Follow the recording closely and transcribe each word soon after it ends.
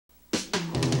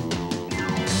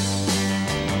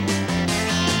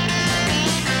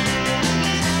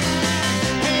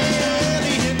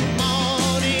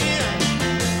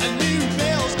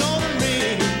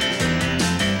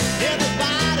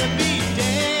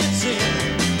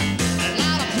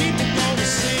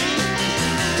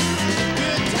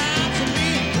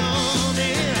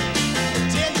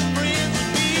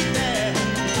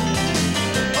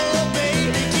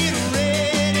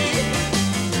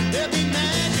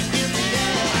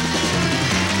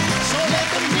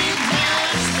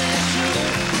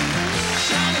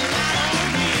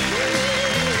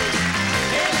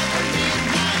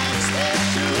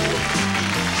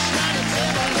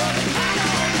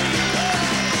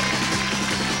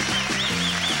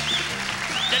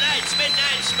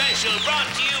Special brought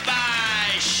to you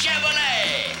by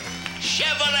Chevrolet.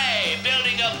 Chevrolet,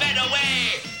 building a better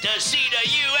way to see the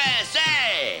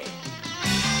U.S.A.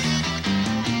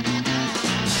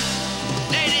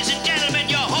 Ladies and gentlemen,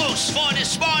 your hosts for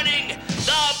this morning,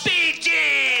 the Bee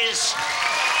Gees.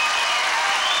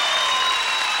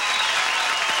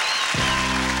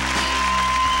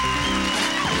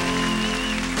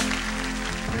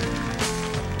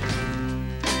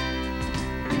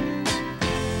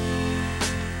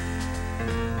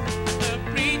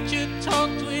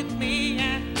 Talked with me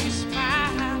and he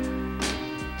smiled.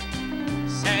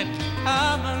 Said,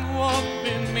 come and walk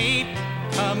with me.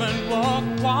 Come and walk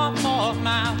 1 more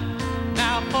mile.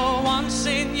 Now for once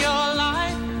in your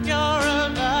life you're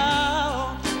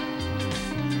alone.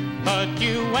 But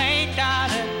you ain't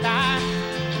gotta die.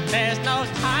 There's no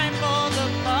time for the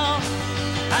phone.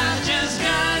 I just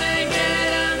gotta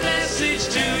get a message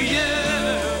to you.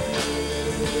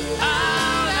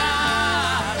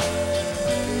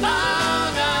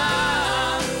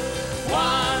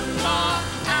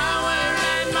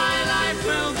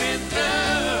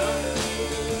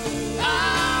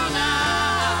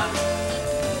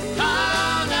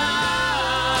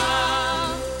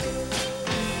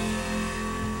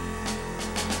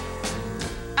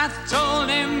 I told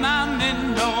him I'm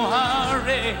in no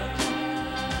hurry,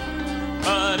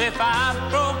 but if I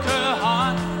broke her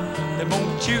heart, then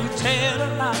won't you tell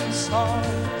her I'm sorry?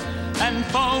 And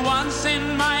for once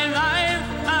in my life,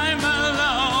 I'm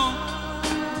alone,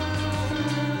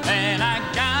 and I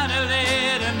gotta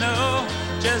let her know,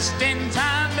 just in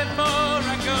time before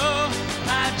I go,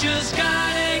 I just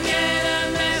gotta get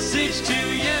a message to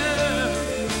you.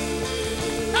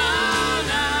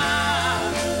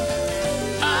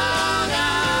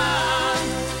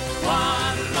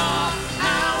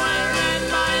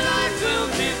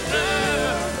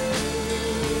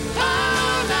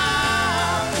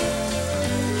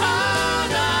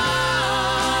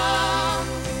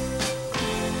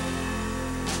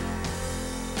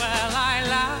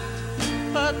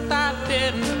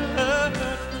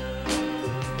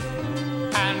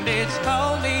 And it's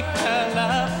only her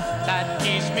love that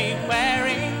keeps me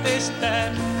wearing this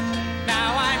dirt.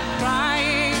 Now I'm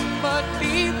crying, but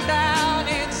deep down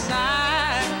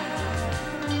inside,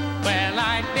 well,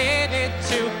 I did it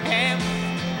to him.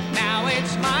 Now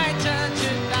it's my turn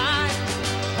to die.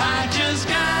 I just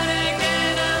gotta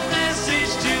get a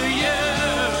message to you.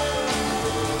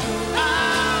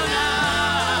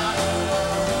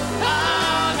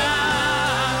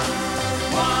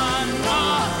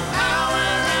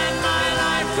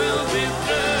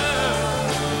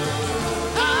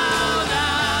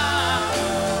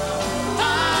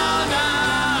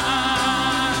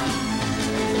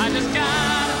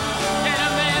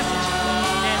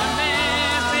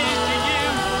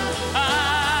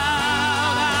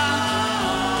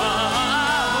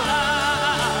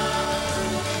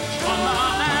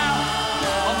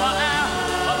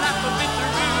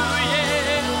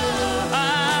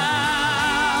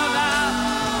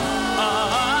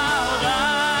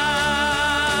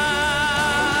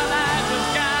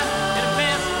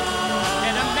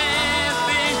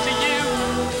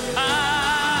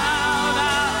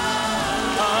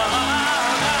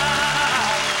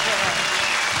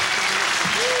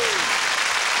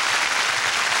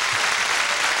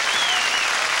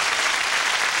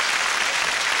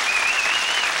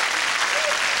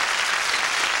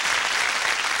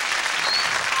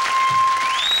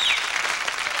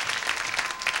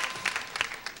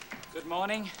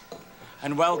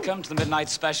 And welcome to the Midnight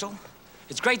Special.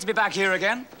 It's great to be back here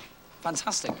again.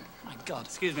 Fantastic. My God.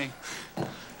 Excuse me.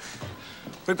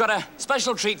 We've got a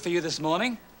special treat for you this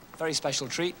morning. Very special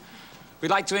treat.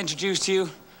 We'd like to introduce to you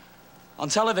on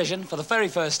television for the very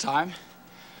first time.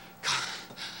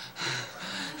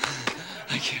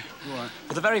 Thank you. What?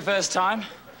 For the very first time,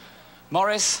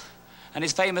 Morris and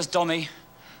his famous dummy.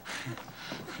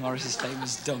 Morris's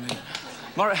famous dummy.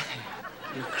 You're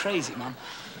crazy, man.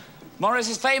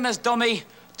 Morris's famous dummy,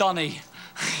 Donny.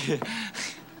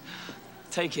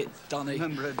 Take it, Donny.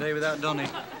 Remember, a day without Donny.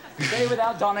 A day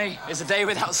without Donny is a day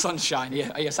without sunshine.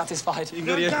 Are you satisfied? You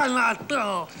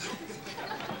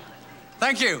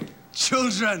Thank you,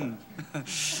 children.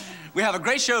 We have a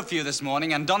great show for you this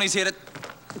morning, and Donny's here to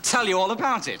tell you all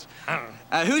about it.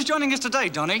 Who's joining us today,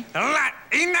 Donny?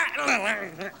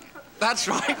 That's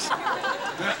right.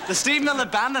 The Steve Miller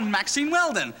Band and Maxine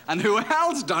Weldon. And who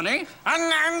else, Donny?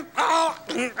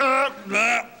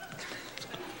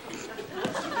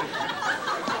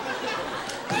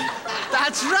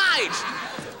 That's right.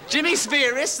 Jimmie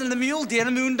Spheeris and the Muledeer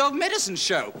and Moondoog Medicine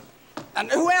Show. And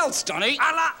who else, Donny?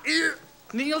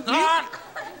 Neil.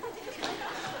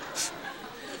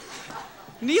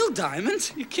 Neil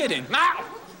Diamond? You're kidding.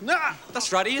 No,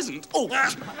 that's right, he isn't. Oh.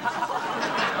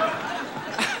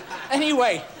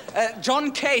 Anyway,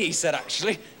 John Kay, he said,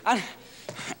 actually. And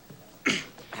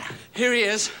here he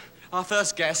is, our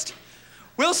first guest,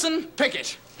 Wilson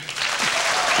Pickett.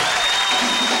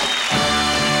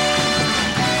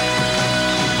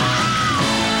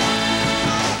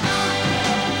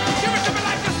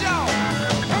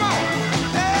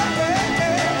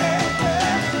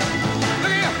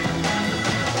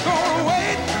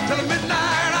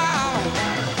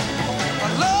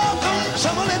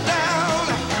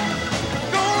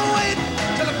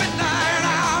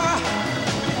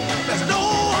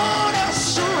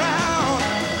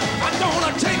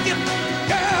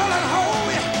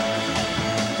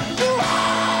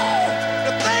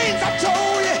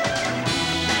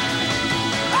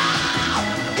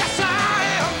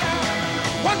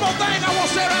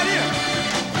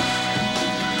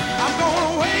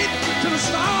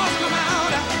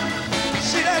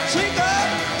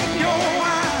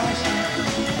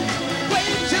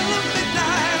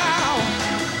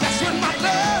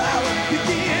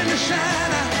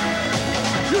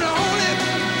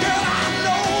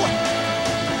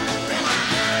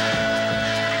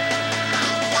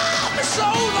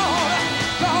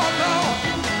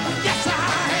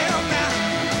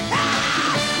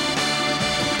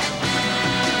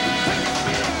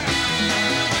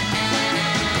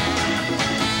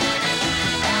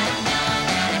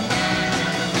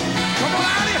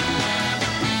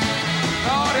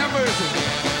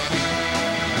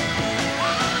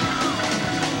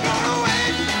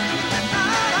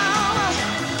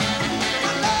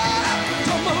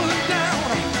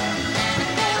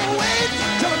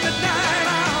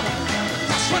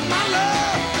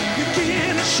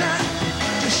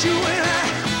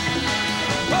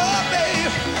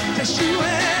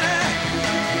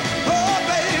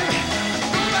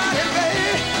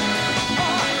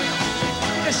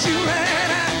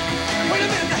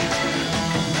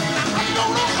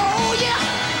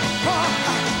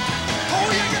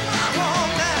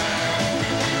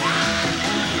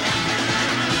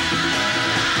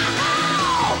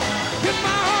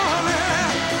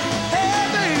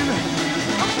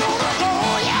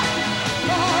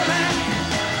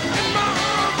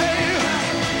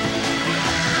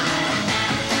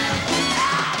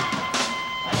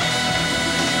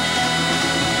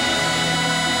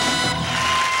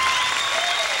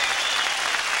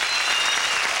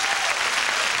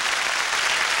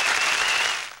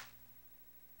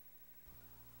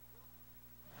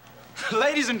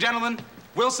 Ladies and gentlemen,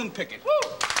 Wilson Pickett. Woo!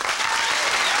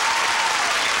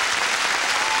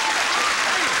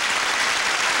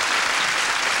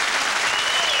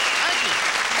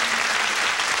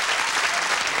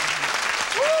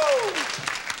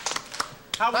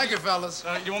 Thank you, fellas.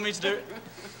 You want me to do it?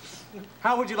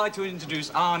 How would you like to introduce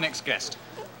our next guest?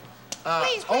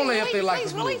 Only if they like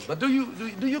the blues. But do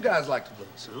you guys like the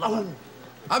blues? Oh.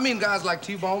 I mean guys like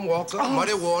T-Bone Walker,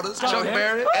 Muddy Waters, Chuck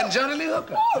Berry, and Johnny Lee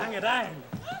Hooker. Hang it down.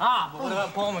 Ah, but what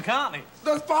about Paul McCartney?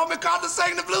 Does Paul McCartney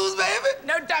sing the blues, baby?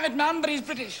 No, damn it, man, but he's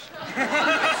British.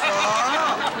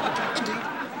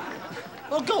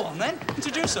 Well, go on, then.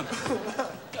 Introduce him.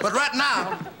 But right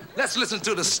now, let's listen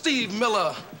to the Steve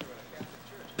Miller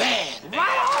Band.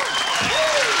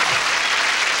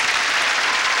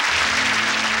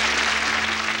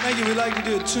 Thank you. We'd like to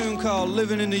do a tune called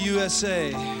Living in the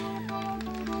U.S.A.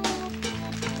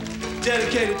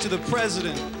 Dedicated to the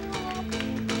president.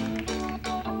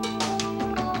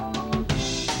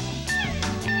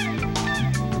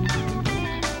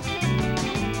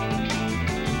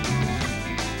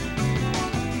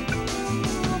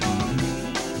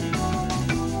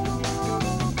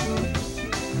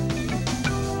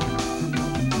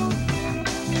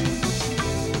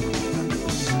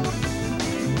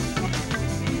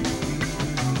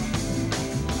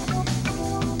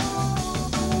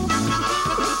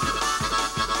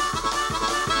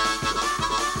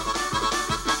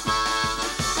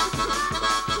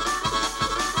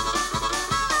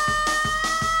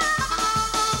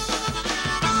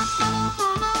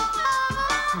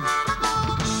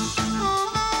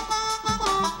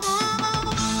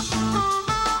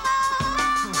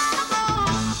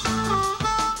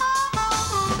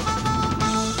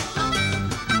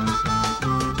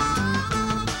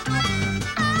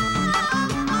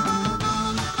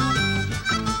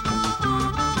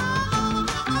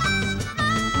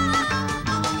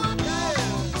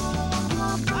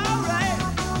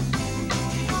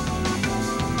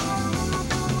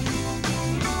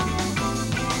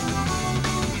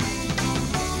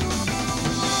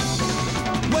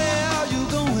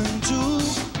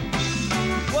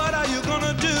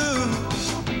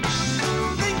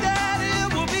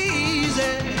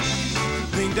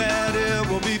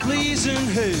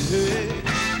 Hey, hey,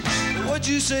 what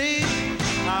you say?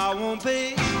 I won't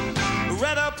pay.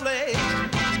 Rather play.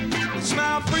 It's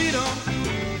my freedom.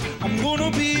 I'm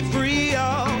gonna be free,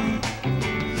 y'all.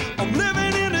 I'm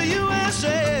living in the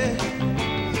U.S.A.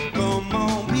 Come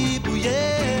on, people,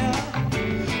 yeah.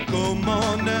 Come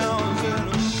on down,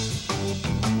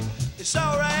 it's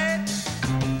all right.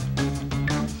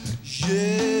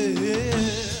 Yeah.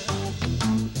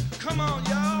 Come on,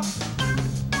 y'all.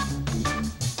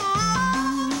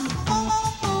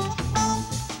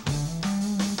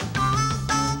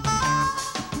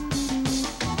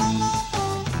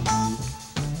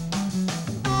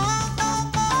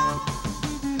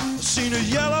 Seen a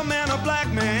yellow man, a black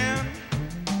man,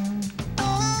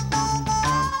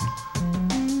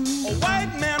 a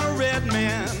white man, a red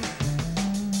man,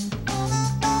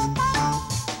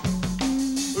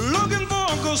 looking for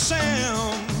Uncle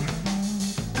Sam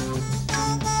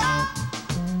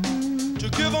to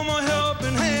give him a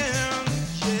helping hand,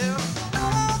 yeah.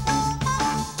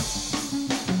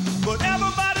 But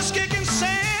everybody's kicking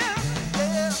sand,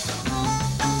 yeah.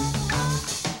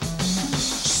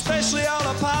 Especially all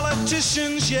the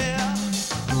politicians, yeah.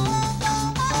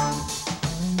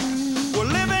 We're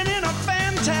living in a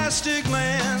fantastic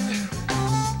land.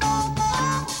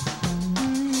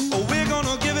 Oh, we're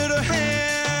gonna give it a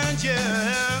hand,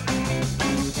 yeah.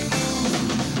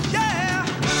 Yeah.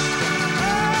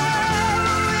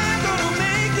 Oh, we're gonna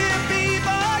make it,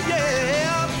 people,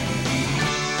 yeah.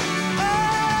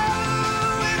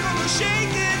 Oh, we're gonna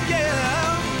shake it,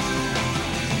 yeah.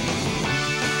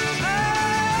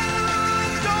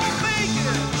 Don't make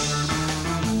it.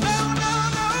 No, no,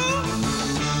 no.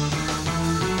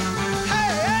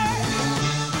 Hey, hey,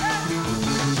 hey.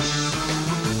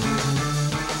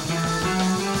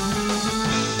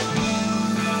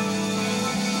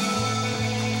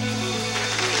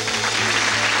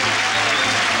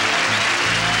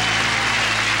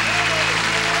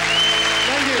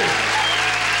 Thank you.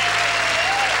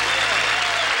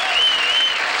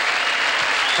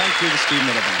 Thank you, the Steve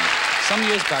Miller Band. Some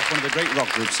years back, one of the great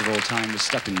rock groups of all time was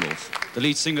Steppenwolf. The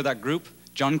lead singer of that group,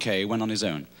 John Kay, went on his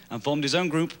own and formed his own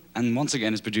group and once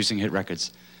again is producing hit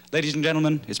records. Ladies and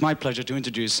gentlemen, it's my pleasure to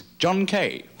introduce John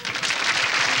Kay.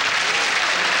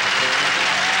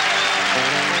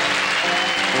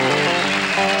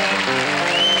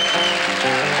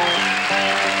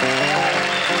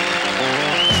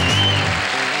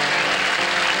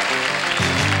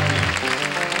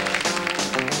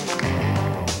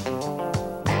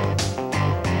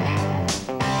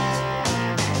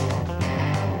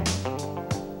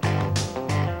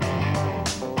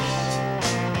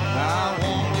 I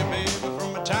warned you, baby,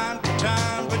 from time to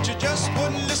time, but you just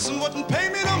wouldn't listen, wouldn't pay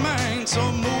me no mind.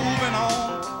 So moving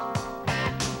on,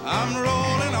 I'm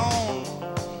rolling on.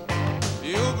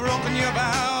 You've broken your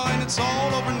vow and it's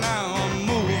all over now. I'm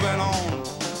moving on.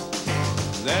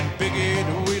 That big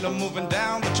eight-wheeler moving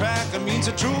down the track, it means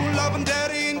a true love and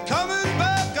daddy ain't coming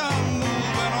back. I'm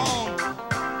moving on.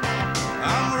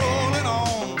 I'm rolling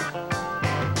on.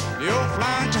 You're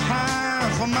flying too high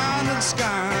for my little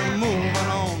sky. I'm moving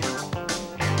on.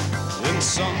 And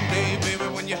someday, baby,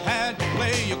 when you had to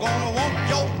play, you're gonna want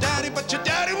your daddy, but your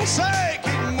daddy will say,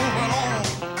 keep moving on.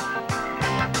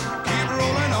 Keep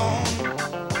rolling on.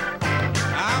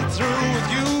 I'm through with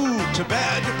you. Too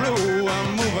bad you're blue.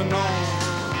 I'm moving on.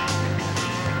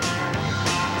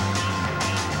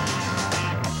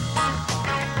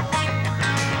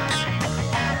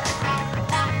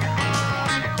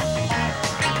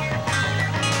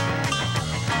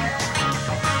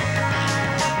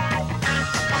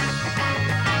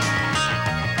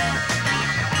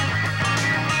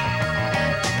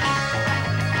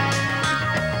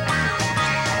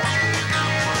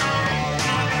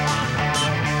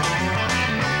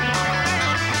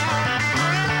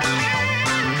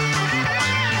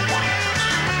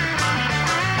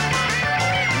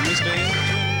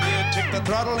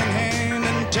 Throttle in hand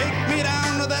and take me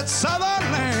down to that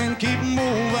southern land. Keep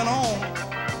moving on,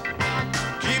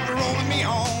 keep rolling me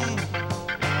on.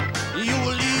 You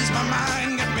will ease my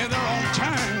mind, get me there on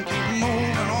time. Keep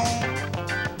moving on.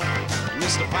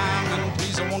 Mr. Fireman,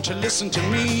 please, won't you listen to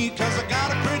me? 'Cause I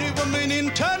got a pretty woman in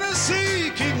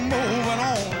Tennessee. Keep moving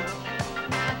on,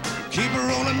 keep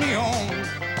rolling me on.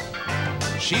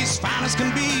 She's fine as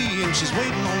can be and she's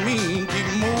waiting on me. Keep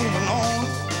moving on.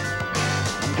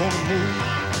 I'm gonna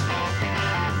move.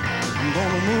 I'm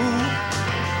gonna move.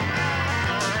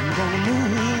 I'm gonna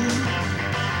move.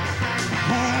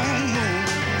 I'm move.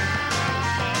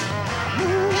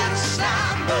 Yes,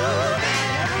 I'm moving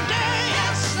every day.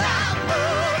 Yes, I'm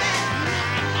moving.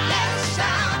 Yes,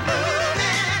 I'm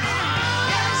moving.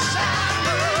 Yes, I'm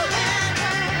moving.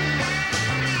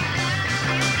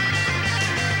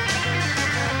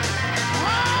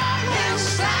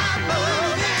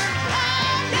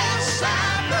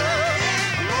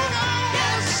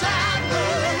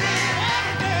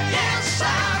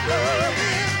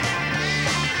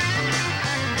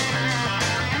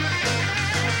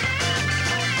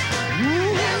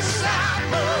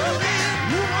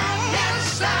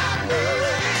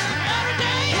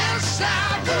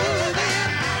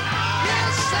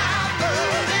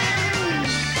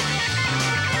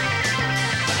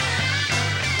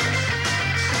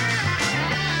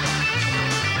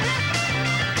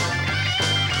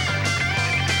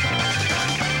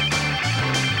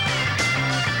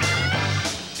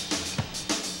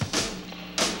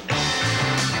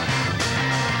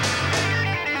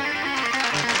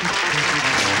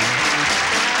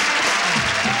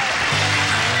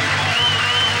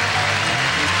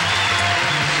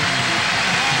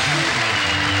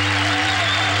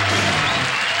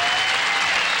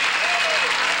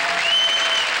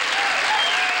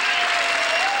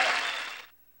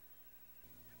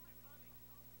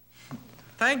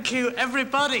 Thank you,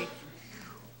 everybody.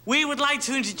 We would like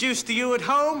to introduce to you at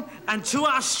home and to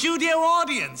our studio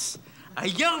audience a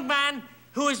young man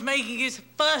who is making his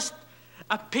first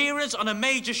appearance on a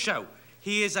major show.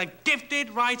 He is a gifted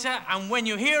writer, and when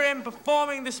you hear him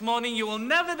performing this morning, you will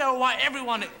never know why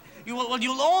everyone...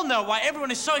 You'll all know why everyone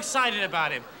is so excited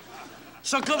about him.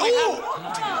 So could we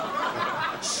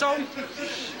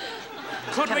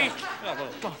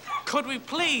could we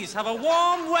please have a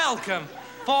warm welcome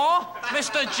for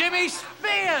Mr. Jimmie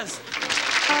Spheeris?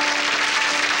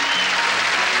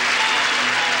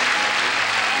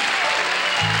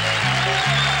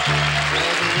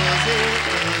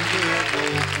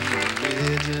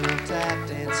 Original tap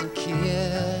dancing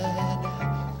kid.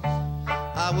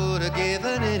 I would have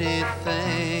given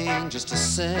anything just to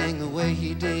sing the way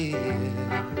he did.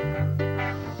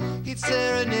 He'd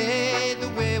serenade the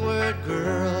wayward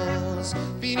girls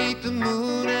beneath the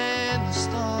moon and the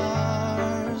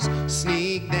stars.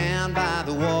 Sneak down by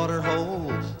the water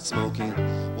hole, smoking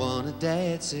one of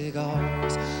Dad's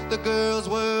cigars. The girls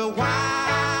were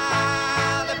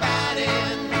wild about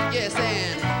him, yes,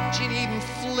 and she'd even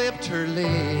flipped her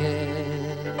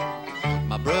lid.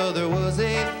 My brother was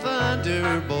a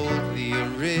thunderbolt, the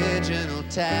original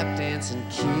tap dancing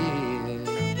kid.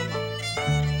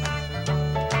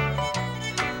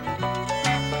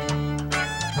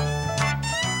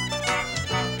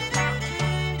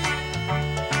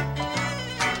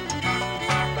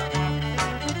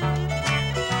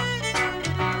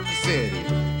 He said he'd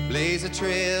blaze a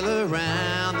trail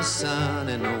around the sun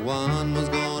and no one was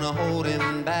gonna hold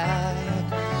him back.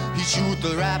 He'd shoot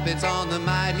the rapids on the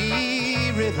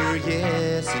mighty river,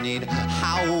 yes, and he'd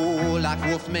howl like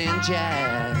Wolfman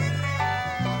Jack.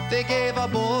 They gave our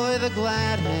boy the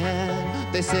glad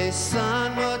hand. They say,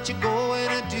 son, what you going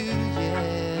to do?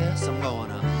 Yes, I'm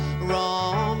gonna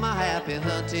roam my happy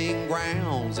hunting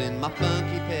grounds in my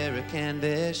funky pair of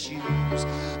canvas shoes.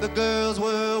 The girls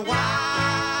were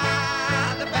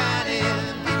wild about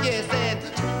him, yes, and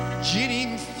she'd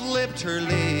even flipped her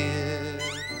lid.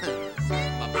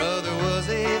 Brother was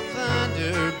a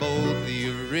thunderbolt, the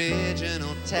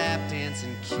original tap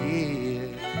dancing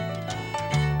kid.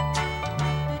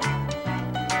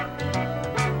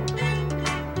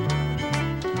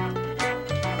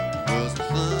 He was a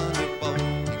thunderbolt,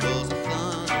 he was a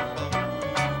thunderbolt.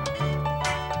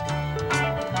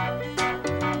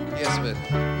 Yes, but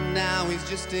now he's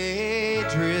just a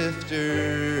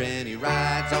drifter and he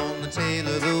rides on the tail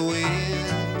of the wind.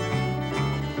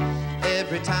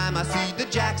 Every time I see the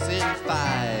Jackson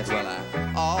 5, well, I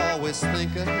always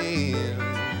think of him.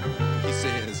 He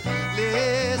says,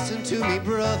 listen to me,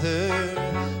 brother,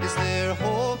 is there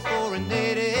hope for a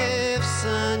native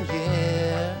son?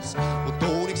 Yes. Well,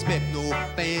 don't expect no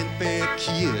fanfare,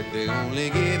 kid. They only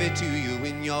give it to you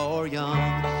when you're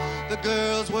young. The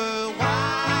girls were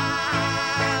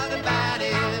wild about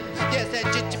him. Yes,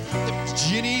 that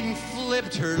Jenny even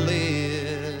flipped her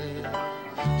lid.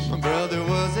 My brother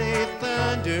was a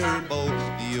thunderbolt,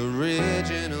 the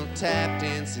original tap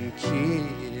dancing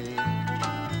kid.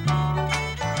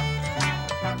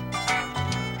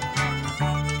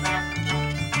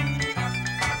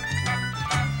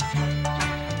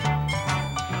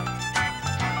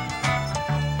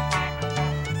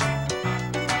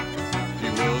 He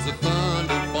was a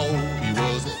thunderbolt, he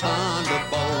was a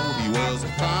thunderbolt, he was a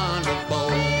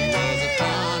thunderbolt, he was a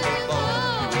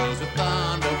thunderbolt, he was a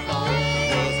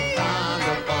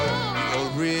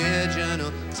thunderbolt.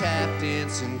 Original tap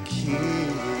dancing kid.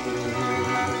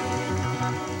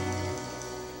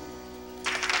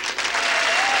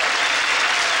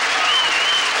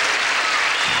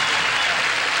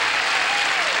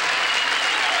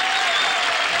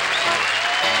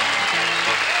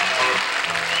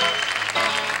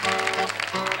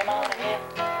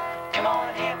 Come on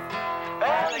in here,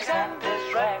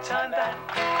 Alexander's ragtime band.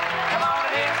 Come on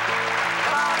in here,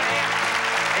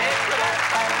 it's the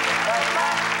best band in the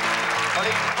land. Well,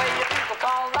 you can play your people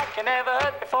call like you never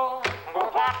heard before.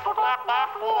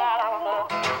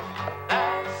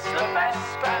 That's the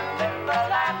best band in the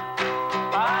land.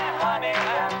 My honey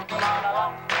lamb, come on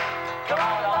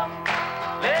along,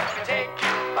 let me take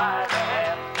you by the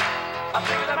hand. Up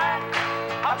to the man,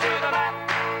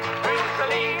 who's the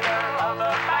leader of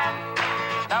the band.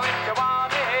 Now if you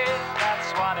want to hear that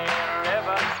Swanee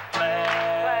River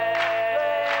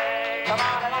play, come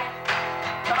on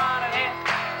in,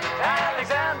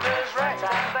 Alexander's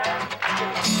ragtime band.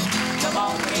 Come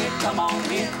on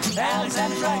here,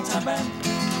 Alexander's ragtime band.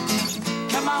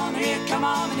 Come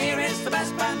on here, it's the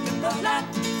best band in the land.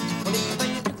 Well, you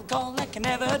play a people call like you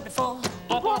never heard before.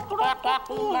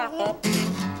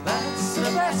 That's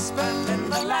the best band in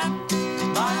the land.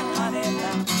 my honey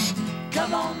lamb.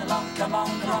 Come on along,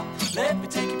 let me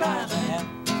take you by the hand.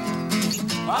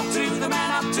 Up to the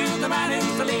man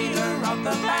who's the leader of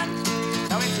the band.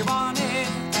 Now if you want it,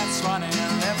 that's one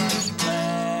he'll ever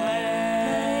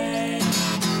play.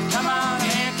 Come on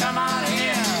here, come on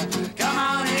here, come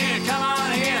on here, come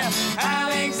on here.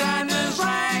 Alexander's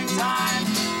Ragtime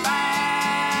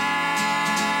Band.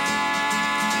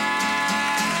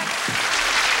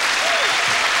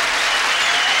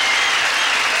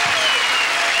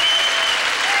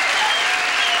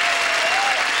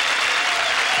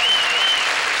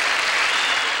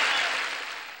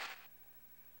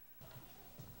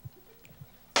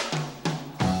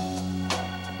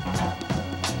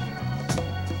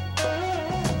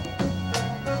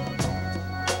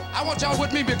 I want y'all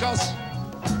with me because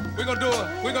we're gonna do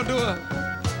a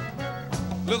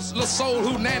little soul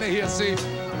hootenanny here, see.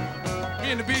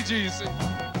 Me and the Bee Gees, see.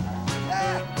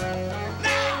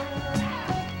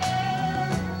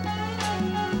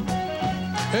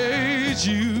 Hey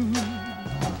Jude,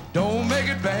 don't make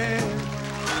it bad.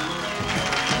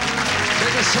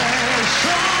 Take a sad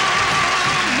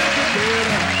song, make it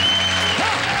better.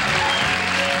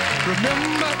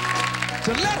 Remember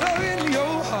to let her in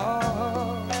your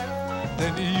heart.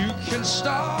 Then you can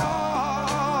start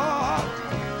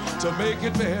to make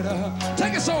it better.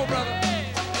 Take it so, brother.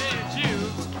 Hey,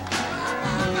 Jude,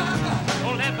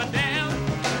 don't let me down.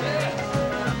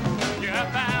 You're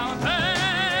bound to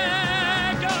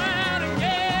go out and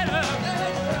get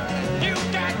her. You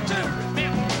got to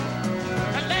remember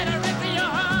to let her into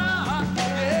your heart.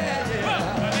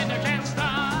 But then you can't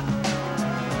start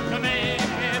to make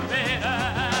it better.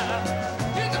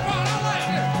 Here's the part I like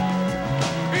it.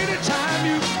 Anytime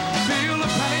you feel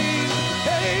the pain,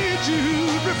 hey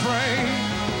Jude, refrain.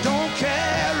 Don't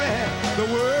carry the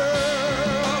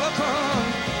world upon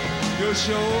your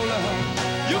shoulder.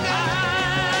 You got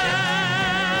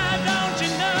Don't you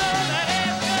know that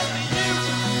it's just you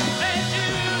and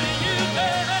you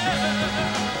love?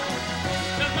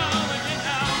 The moment you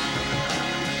know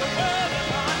the world is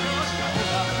on your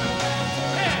shoulder.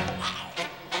 Yeah.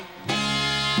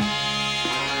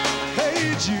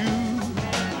 Hey Jude,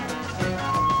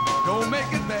 don't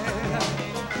make it bad.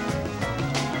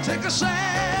 Take a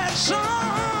sad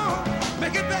song,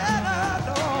 make it better,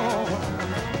 no.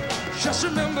 Just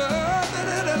remember that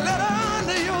it'll let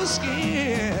under your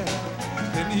skin.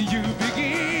 Then you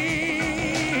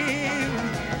begin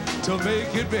to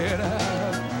make it better.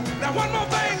 Now one more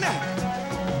thing now.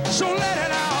 So let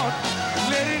it out,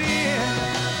 let it in.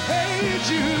 Hey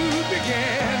Jude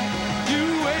began. You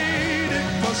waited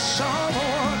for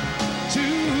someone to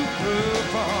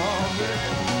perform it.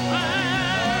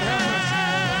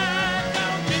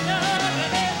 Don't you know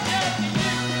that it's just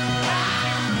you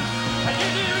and you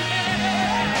do,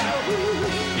 yeah.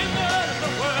 You know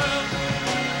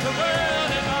the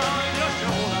world is on your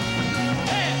shoulder.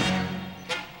 Yeah.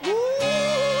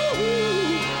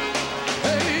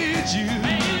 Hey Jude,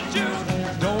 Hey,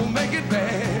 Jude, don't make it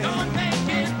bad. don't make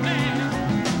it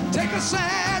bad. Take a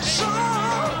sad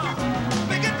song,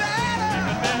 make it better.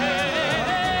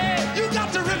 You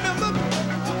got to remember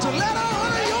to let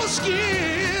under your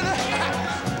skin.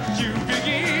 You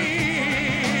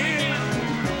begin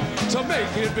to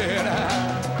make it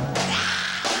better.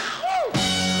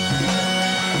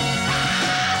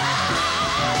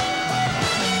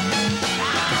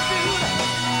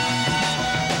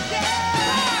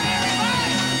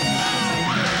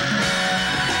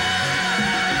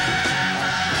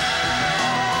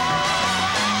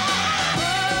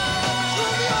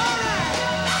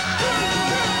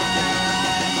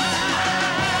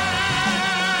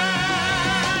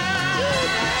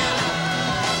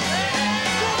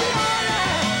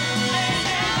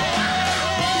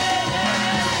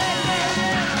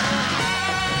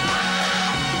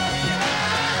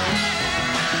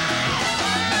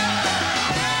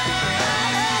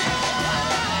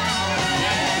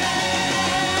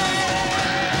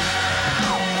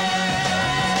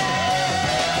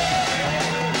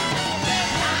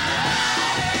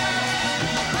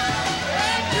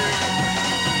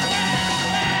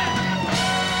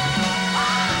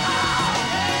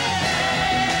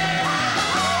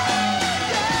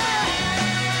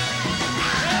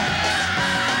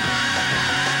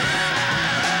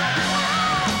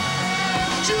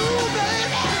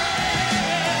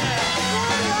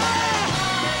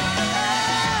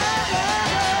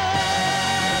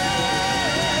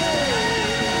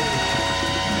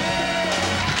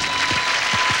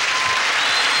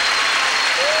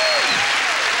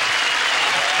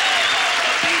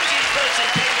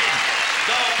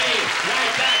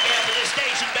 Right back after the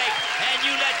station break, and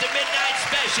you let the midnight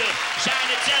special shine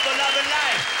it Temple Love and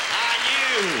Life on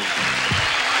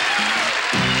you.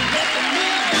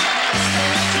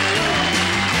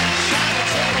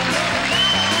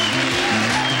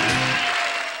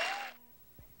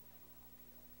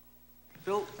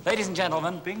 Ladies and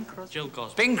gentlemen, Bing Crosby. Jill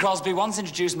Cosby. Bing Crosby once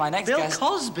introduced my next guest.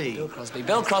 Cosby. Bill Crosby.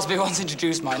 Bill Crosby once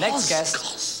introduced my next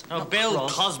guest Oh, Bill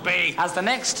Cosby. as the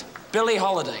next Billie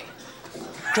Holiday.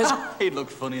 Chris, He'd look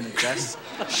funny in a dress.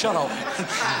 shut up.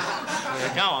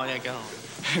 Yeah, go on, go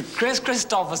on. Chris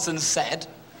Christopherson said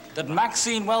that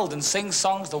Maxine Weldon sings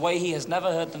songs the way he has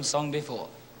never heard them sung before.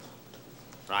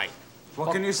 Right.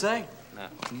 What can you say? No.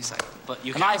 What can you say? But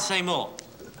you And can't I- say more.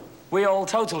 We all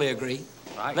totally agree.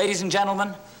 Right. Ladies and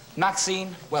gentlemen,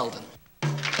 Maxine Weldon.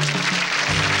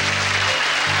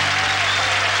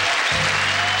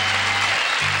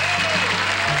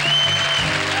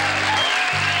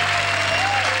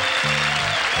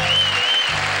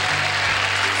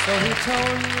 So he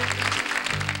told you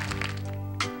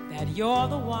that you're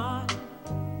the one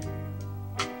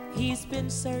he's been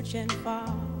searching for.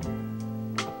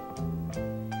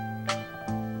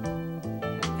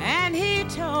 And he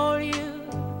told you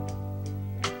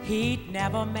he'd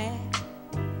never met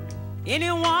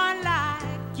anyone like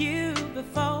you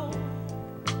before.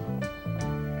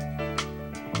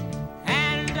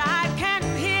 And I can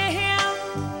hear him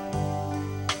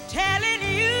telling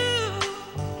you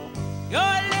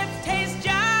your lips taste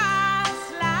just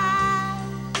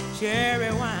like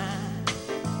cherry wine.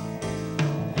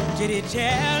 Did he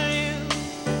tell you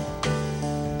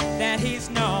that he's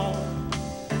known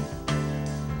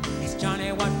as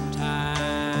Johnny one time?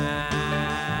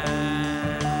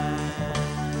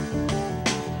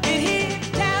 Did he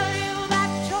tell you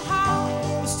that your heart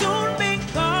will soon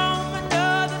become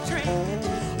another trinket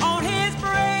on his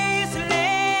bracelet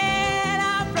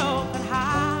of broken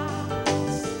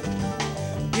hearts?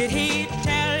 Did he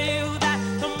tell you that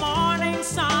the morning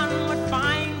sun would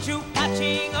find you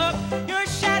patching up your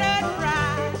shattered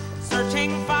pride,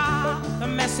 searching for the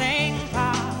missing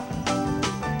part?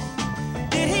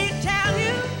 Did he tell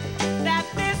you that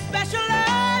this special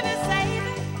love is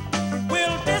saving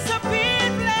will disappear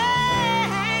in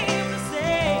flame,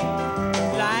 say,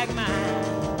 like mine?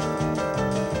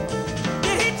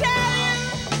 Did he tell you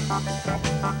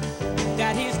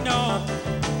that he's known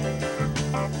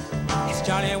it's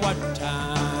Johnny one time?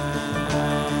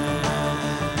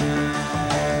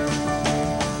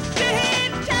 Did he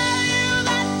tell you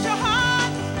that your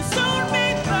heart will soon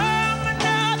become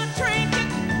another trinket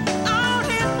on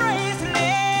his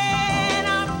bracelet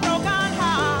of broken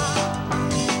heart?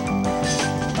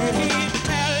 Did he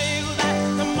tell you that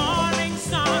the morning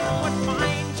sun would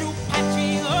find you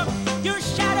patching up your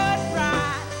shattered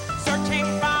pride, searching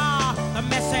for the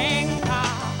missing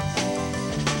part?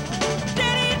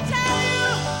 Did he tell you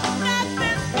that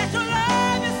this special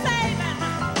love is saving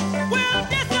will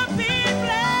disappear in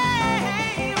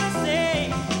flames, say,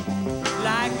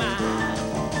 like mine?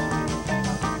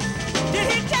 Did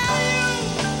he tell you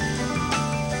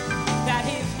that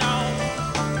he's known?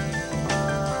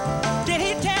 Did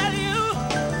he tell you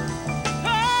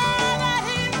that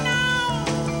he's known?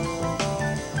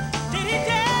 Did he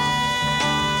tell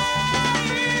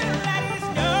you that he's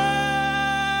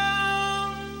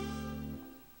known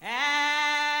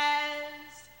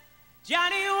as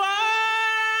Johnny one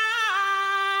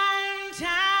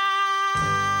time?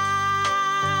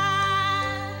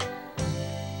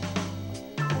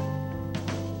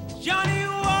 Johnny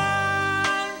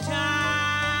one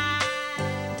time.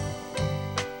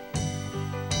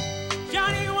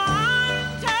 Johnny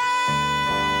one time.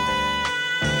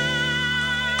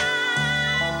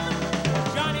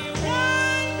 Johnny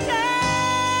one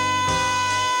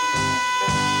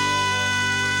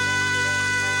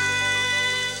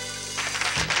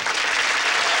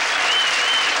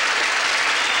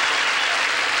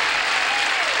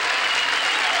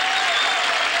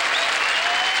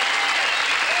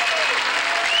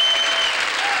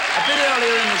A bit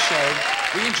earlier in the show,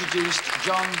 we introduced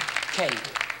John Kay,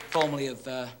 formerly of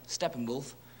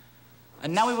Steppenwolf,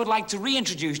 and now we would like to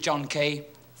reintroduce John Kay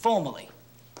formally.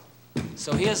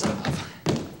 So here's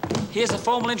a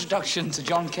formal introduction to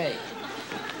John Kay.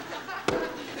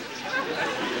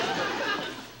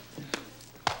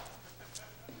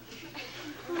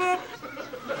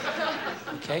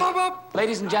 Okay.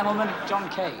 Ladies and gentlemen, John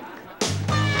Kay.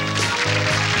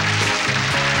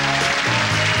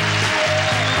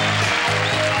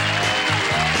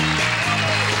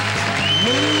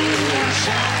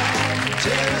 Moonshine,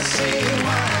 Tennessee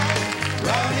wine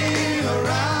running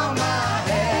around my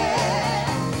head.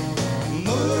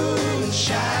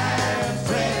 Moonshine,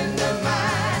 friend of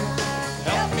mine,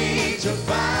 help me to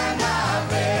find my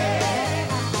bed.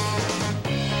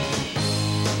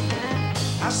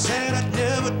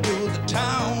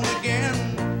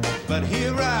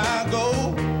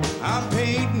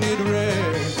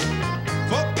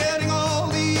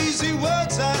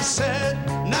 he said.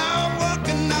 Now I'm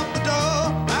walking out the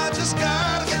door. I just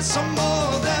gotta get some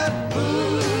more of that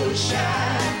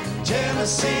moonshine,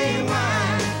 Tennessee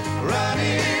wine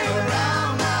running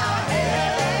around my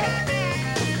head.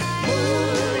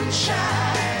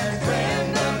 Moonshine,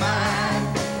 friend of mine,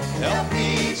 help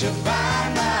me to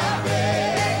find my bed.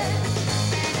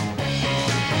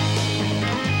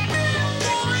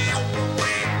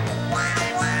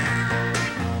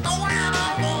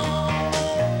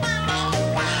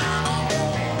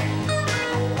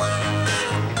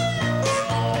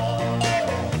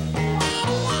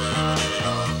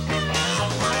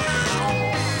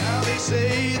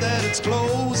 Say that it's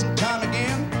closing time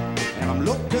again, and I'm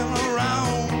looking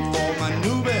around for my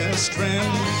new best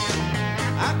friend.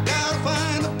 I gotta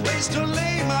find a place to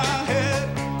lay my head,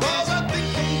 'cause I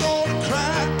think I'm gonna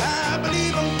cry. I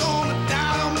believe I'm gonna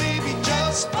die, or maybe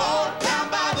just fall down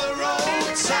by the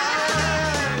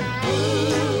roadside.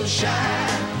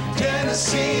 Moonshine,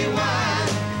 Tennessee wine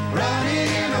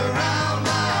running around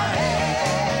my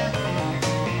head.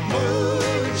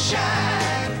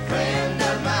 Moonshine, friend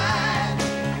of mine,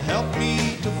 help me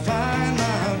to find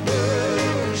my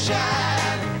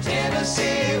moonshine,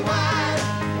 Tennessee wine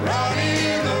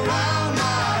running around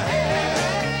my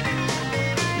head.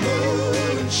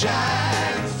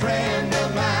 Moonshine, friend of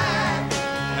mine,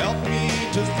 help me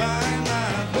to find my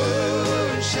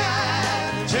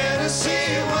moonshine,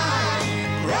 Tennessee wine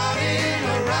running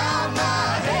around my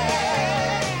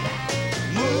head.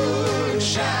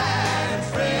 Moonshine,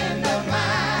 friend of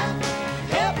mine,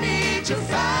 help me to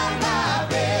find my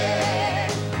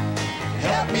bed.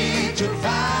 Help me to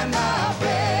find my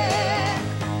bed.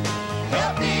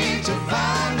 Help me to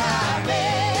find my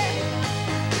bed.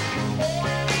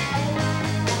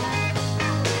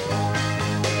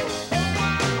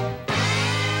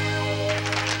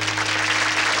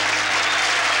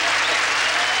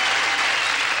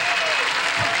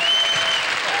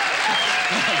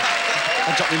 I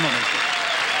dropped your money.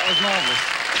 That was marvellous.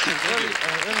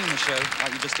 Early in the show,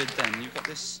 like you just did then, you've got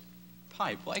this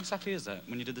pipe. What exactly is that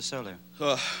when you did the solo?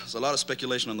 There's a lot of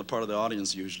speculation on the part of the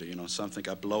audience usually. You know, some think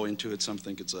I blow into it, some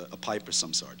think it's a pipe of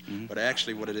some sort. But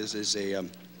actually what it is a,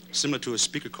 similar to a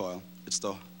speaker coil. It's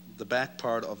the back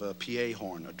part of a PA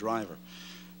horn, a driver.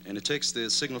 And it takes the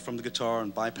signal from the guitar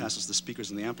and bypasses the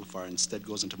speakers and the amplifier, and instead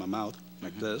goes into my mouth,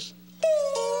 like this.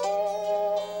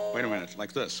 Wait a minute,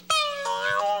 like this.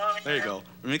 There you go.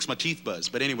 It makes my teeth buzz.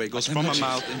 But anyway, it goes from my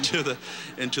mouth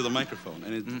into the microphone,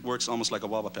 and it works almost like a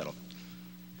wah-wah pedal.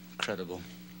 Incredible.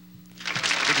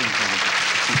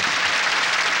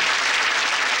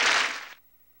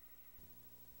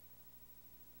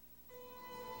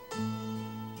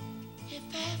 If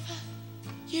ever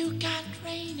you got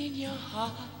rain in your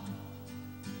heart,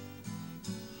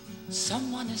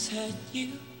 someone has hurt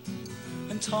you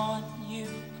and torn you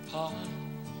apart.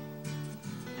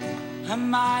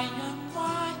 Am I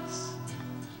unwise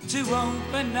to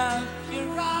open up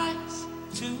your eyes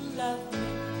to love me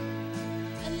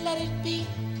and let it be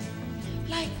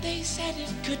like they said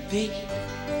it could be?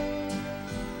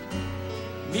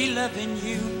 Me loving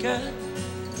you, girl,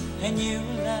 and you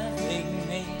loving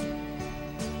me.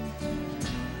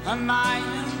 Am I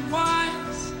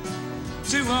unwise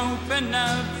to open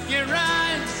up your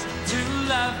eyes to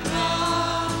love me?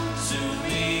 Come to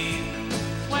me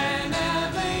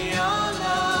whenever you're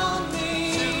lonely.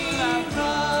 To love,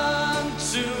 run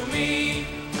to me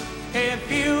if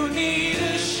you need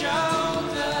a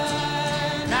shoulder.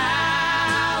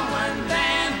 Now and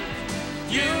then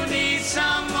you need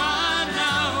someone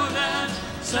older.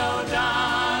 So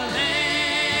darling,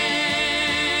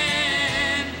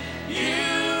 you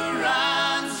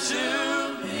run to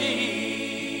me.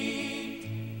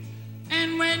 And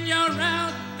when you're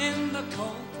out in the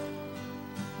cold,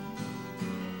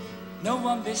 no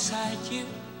one beside you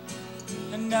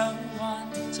and no one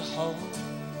to hold.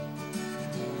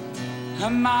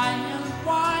 Am I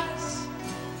unwise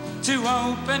to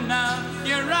open up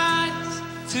your eyes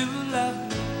to love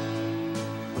me?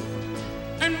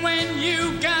 And when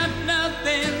you got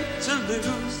nothing to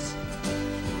lose,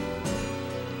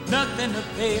 nothing to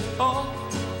pay for,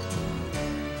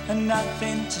 and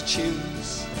nothing to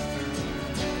choose,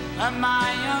 am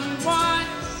I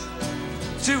unwise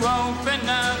to open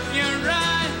up your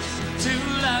eyes to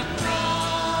love me?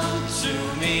 Run to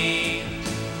me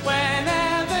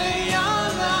whenever you're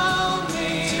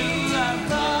lonely. To love,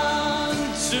 run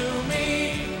to me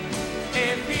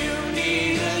if you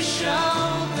need a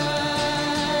shoulder.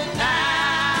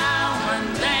 Now and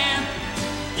then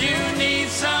you need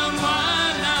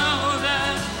someone older.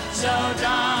 So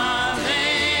darling,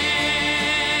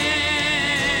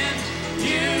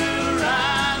 you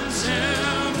run to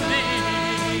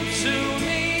me.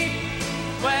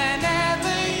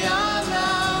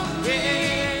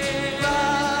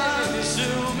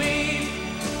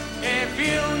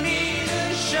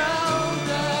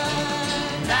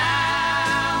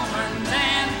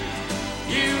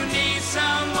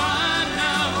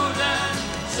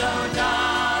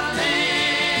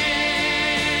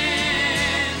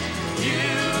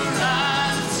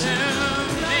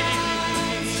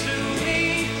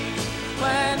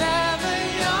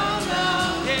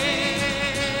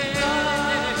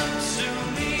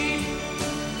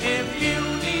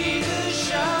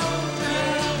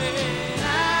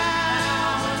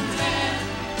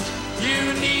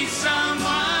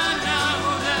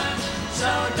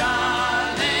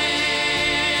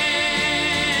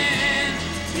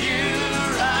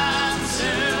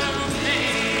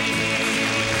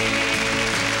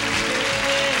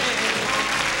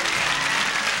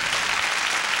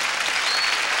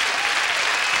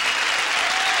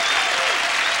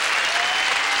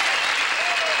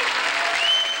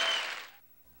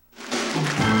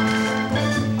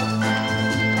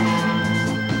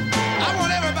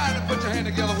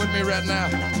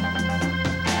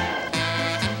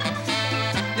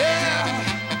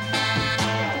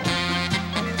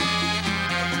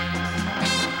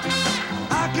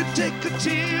 take a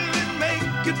tear and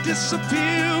make it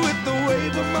disappear with the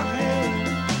wave of my hand.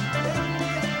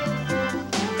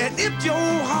 And if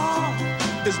your heart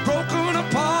is broken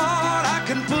apart, I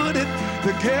can put it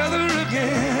together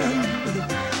again.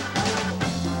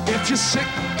 If you're sick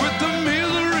with the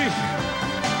misery,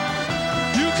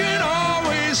 you can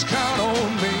always count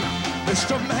on me,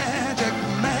 Mr. Magic,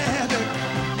 Magic,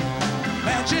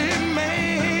 Magic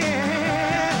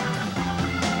Man.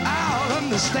 I'll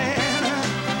understand.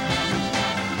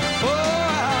 Oh,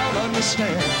 I'll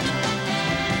understand.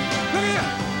 Look here.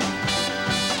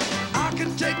 I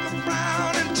can take a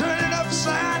frown and turn it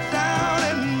upside down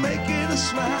and make it a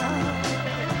smile.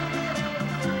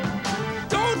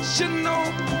 Don't you know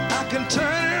I can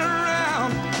turn it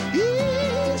around,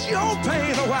 ease your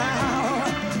pain a while.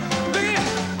 Look here.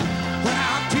 When I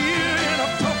appear in a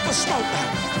puff of smoke,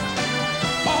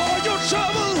 all your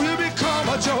troubles will become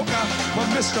a joke. But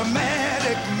Mr.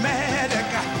 Magic, Magic,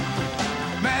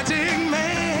 Magic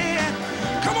Man,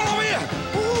 come on over here.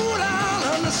 Ooh, I'll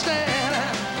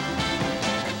understand.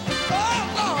 Oh,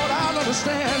 Lord, I'll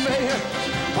understand, man.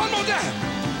 One more time.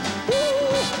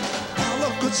 Ooh, I'll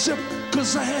look good, zip,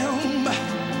 kazam.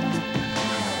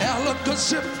 I'll look good,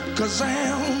 zip,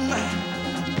 kazam.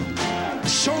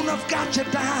 Sure enough, got you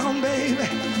down, baby.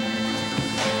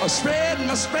 I spread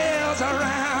my spells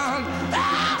around.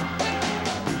 Ah!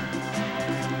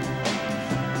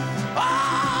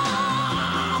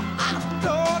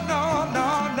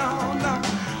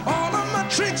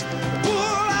 Tricks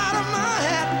pull out of my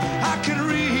hat. I can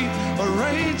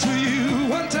rearrange for you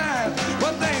one time.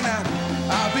 One thing now,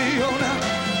 I'll be on now,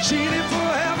 cheating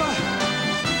forever.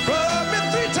 Rub me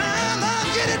 3 times,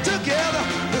 I'll get it together.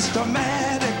 Mr.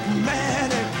 Magic,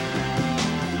 Magic,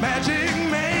 Magic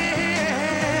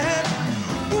Man.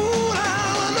 Ooh,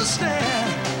 I'll understand.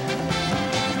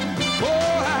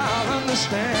 Oh, I'll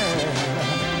understand.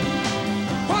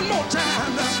 One more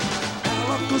time now.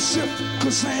 Alakazam.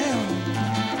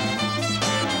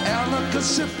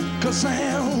 Alakazam.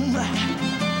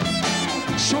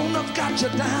 Sure enough, got you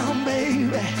down, baby.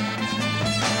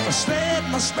 I spread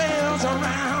my spells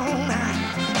around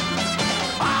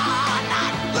all night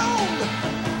long.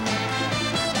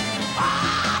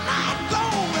 All night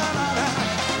long.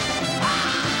 All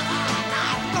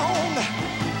night long.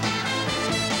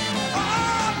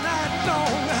 All night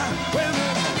long. Wait a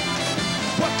minute.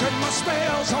 Working my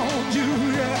spells on you,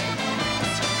 yeah.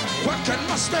 Working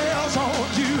my spells on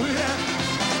you, yeah.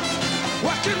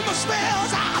 Working my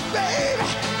spells out, baby.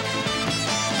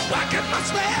 Working my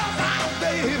spells out,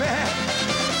 baby.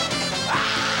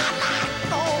 All night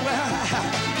long.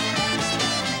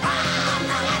 All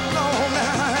night long.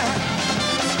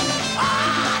 All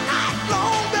night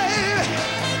long, baby.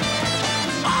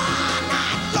 All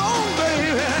night long,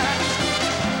 baby.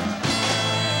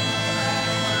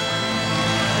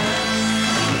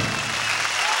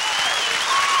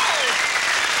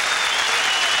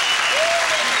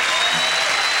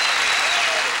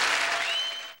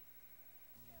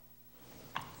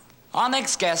 Our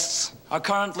next guests are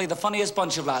currently the funniest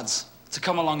bunch of lads to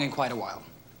come along in quite a while.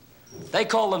 They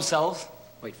call themselves,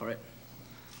 wait for it,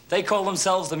 they call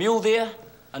themselves the Muledeer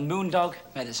and Moondoog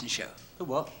Medicine Show. The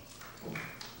what?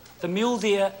 The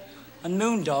Muledeer and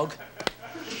Moondoog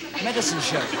Medicine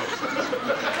Show.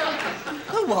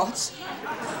 The what?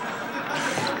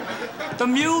 The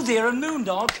Muledeer and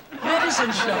Moondoog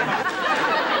Medicine Show.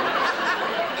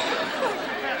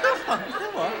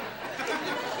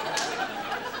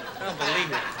 I don't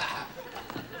believe it.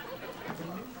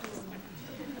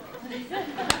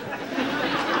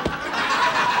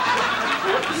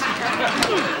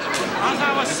 As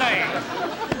I was saying,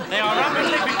 they are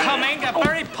rapidly becoming a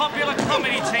very popular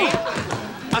comedy team,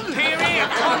 appearing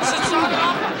at concerts on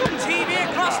TV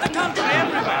across the country,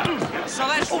 everywhere. So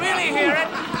let's really hear it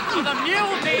for the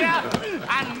Muledeer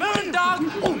and Moondoog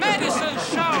Medicine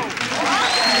Show.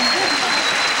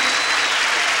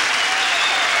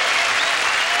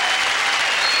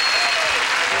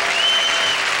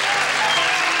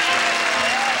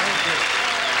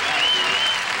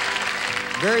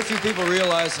 Very few people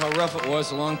realize how rough it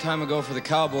was a long time ago for the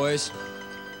cowboys,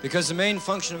 because the main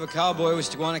function of a cowboy was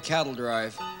to go on a cattle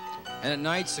drive. And at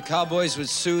nights, the cowboys would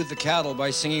soothe the cattle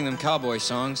by singing them cowboy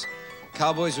songs.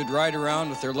 Cowboys would ride around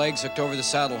with their legs hooked over the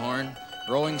saddle horn,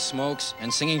 rolling smokes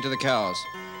and singing to the cows,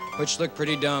 which looked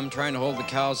pretty dumb, trying to hold the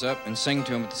cows up and sing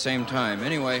to them at the same time.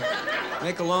 Anyway,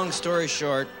 make a long story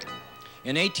short,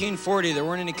 in 1840, there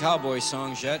weren't any cowboy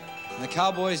songs yet, and the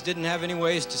cowboys didn't have any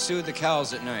ways to soothe the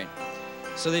cows at night.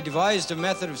 So they devised a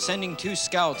method of sending 2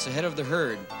 scouts ahead of the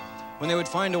herd. When they would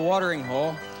find a watering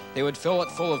hole, they would fill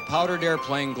it full of powdered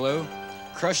airplane glue,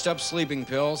 crushed up sleeping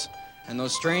pills, and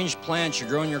those strange plants you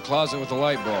grow in your closet with a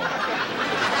light bulb.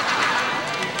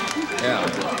 Yeah.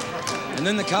 And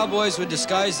then the cowboys would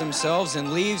disguise themselves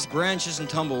in leaves, branches, and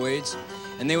tumbleweeds,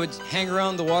 and they would hang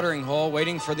around the watering hole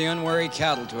waiting for the unwary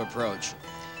cattle to approach.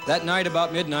 That night,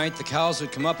 about midnight, the cows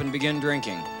would come up and begin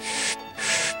drinking.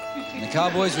 And the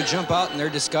cowboys would jump out in their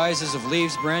disguises of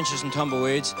leaves, branches, and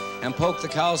tumbleweeds and poke the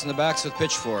cows in the backs with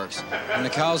pitchforks. And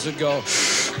the cows would go,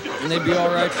 and they'd be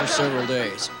all right for several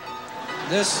days.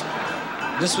 This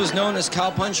was known as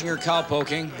cow punching or cow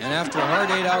poking, and after a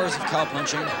hard 8 hours of cow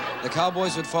punching, the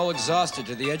cowboys would fall exhausted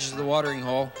to the edges of the watering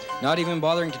hole, not even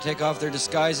bothering to take off their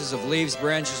disguises of leaves,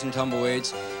 branches, and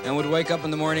tumbleweeds, and would wake up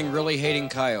in the morning really hating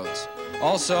coyotes.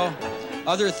 Also,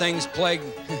 other things plagued...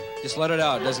 Just let it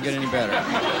out, it doesn't get any better.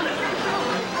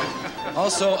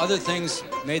 Also, other things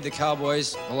made the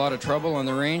cowboys a lot of trouble on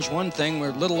the range. One thing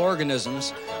were little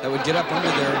organisms that would get up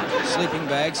under their sleeping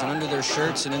bags and under their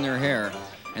shirts and in their hair.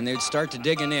 And they'd start to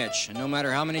dig an itch. And no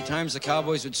matter how many times the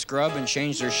cowboys would scrub and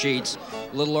change their sheets,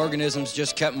 little organisms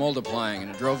just kept multiplying,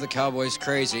 and it drove the cowboys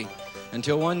crazy.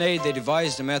 Until one day they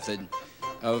devised a method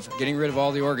of getting rid of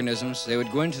all the organisms. They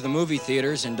would go into the movie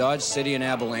theaters in Dodge City and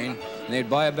Abilene, and they'd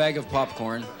buy a bag of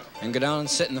popcorn and go down and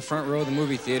sit in the front row of the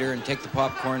movie theater and take the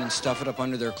popcorn and stuff it up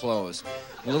under their clothes.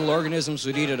 The little organisms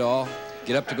would eat it all,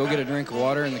 get up to go get a drink of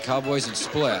water, and the cowboys would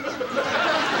split.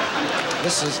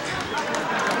 This is...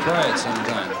 Try it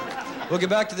sometime. We'll get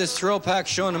back to this thrill-packed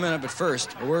show in a minute, but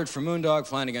first, a word from Moondog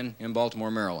Flanagan in Baltimore,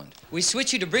 Maryland. We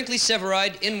switch you to Brinkley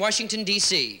Severide in Washington,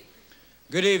 D.C.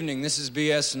 Good evening. This is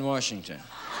B.S. in Washington.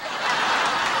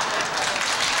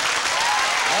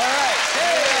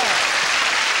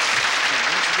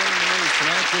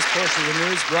 Tonight, this portion of the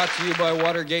news brought to you by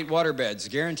Watergate Waterbeds,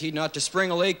 guaranteed not to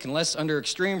spring a leak unless under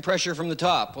extreme pressure from the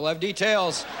top. We'll have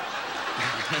details.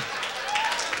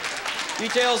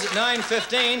 Details at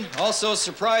 9:15. Also,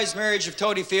 surprise marriage of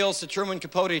Toady Fields to Truman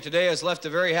Capote today has left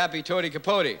a very happy Toady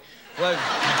Capote. We'll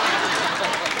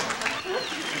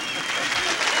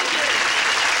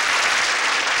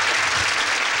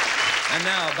And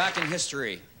now, back in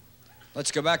history.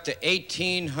 Let's go back to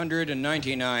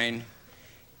 1899.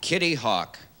 Kitty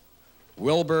Hawk,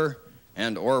 Wilbur,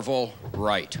 and Orville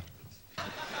Wright.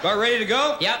 About ready to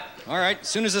go? Yep. All right, as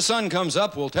soon as the sun comes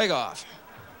up, we'll take off.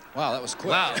 Wow, that was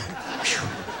quick. Wow.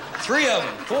 3 of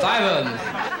them. 4. 5 of them. Not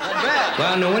bad.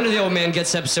 Well, no wonder the old man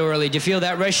gets up so early. Do you feel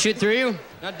that rush shoot through you?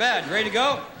 Not bad. Ready to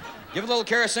go? Give it a little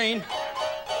kerosene.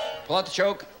 Pull out the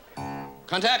choke.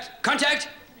 Contact. Contact!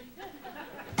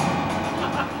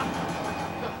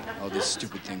 Oh, this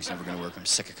stupid thing's never gonna work. I'm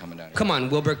sick of coming down here. Come on,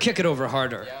 Wilbur, kick it over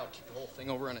harder. Yeah, I'll kick the whole thing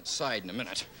over on its side in a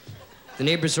minute. The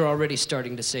neighbors are already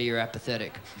starting to say you're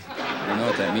apathetic. I don't know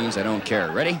what that means. I don't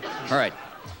care. Ready? All right.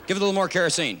 Give it a little more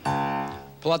kerosene.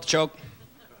 Pull out the choke.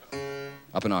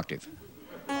 Up an octave.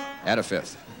 Add a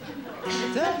 5th.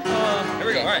 Here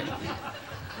we go. All right.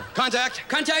 Contact.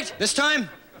 Contact! This time.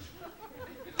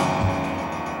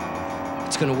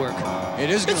 It's gonna work. It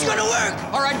is gonna work. It's gonna work!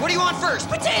 All right, what do you want first?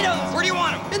 Potatoes! Where do you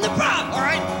want them? In the prop! All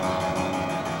right.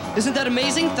 Isn't that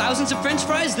amazing? Thousands of French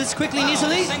fries this quickly and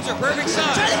easily? These things are perfect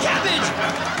size. Try the cabbage!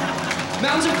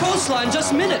 Mounds of coleslaw in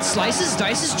just minutes. Slices,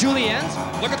 dices, juliennes.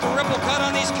 Look at the ripple cut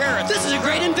on these carrots. This is a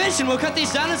great invention. We'll cut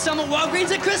these down and sell them at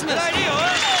Walgreens at Christmas. Good idea,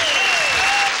 huh?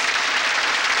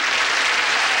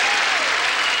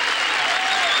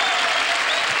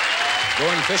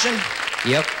 Going fishing?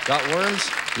 Yep. Got worms?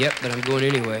 Yep, but I'm going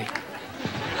anyway.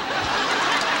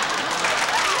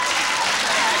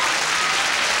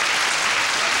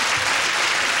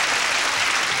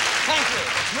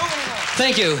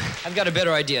 Thank you. I've got a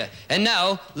better idea. And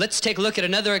now, let's take a look at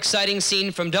another exciting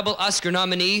scene from double Oscar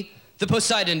nominee, The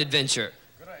Poseidon Adventure.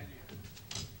 Good idea.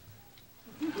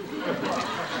 Thank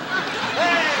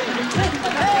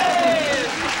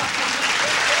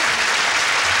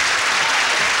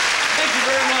you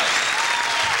very much.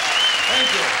 Thank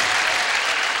you.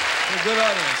 You're a good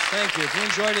audience. Thank you. If you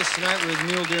enjoyed us tonight, we were the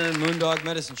Muledeer and Moondog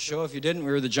Medicine Show. If you didn't,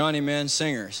 we were the Johnny Man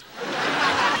Singers.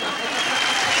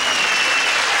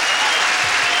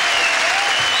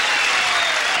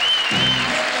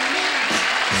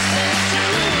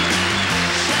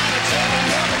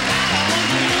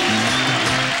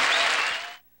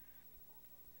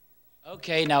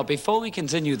 Okay, now before we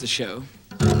continue the show,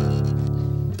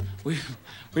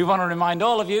 we want to remind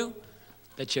all of you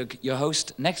that your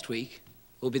host next week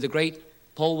will be the great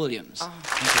Paul Williams. Oh.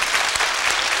 Thank you.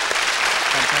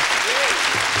 Fantastic.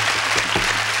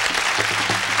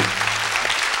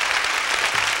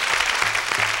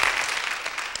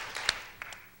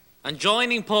 And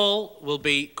joining Paul will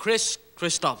be Chris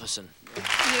Christopherson.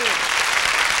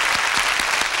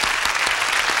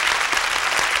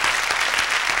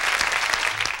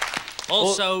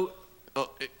 Also, No,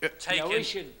 we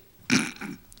should.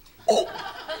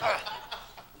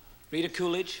 Rita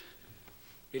Coolidge.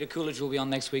 Rita Coolidge will be on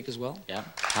next week as well. Yeah.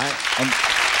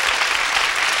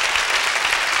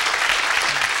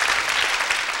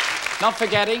 Not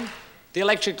forgetting the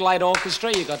Electric Light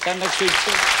Orchestra. You got them next week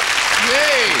too.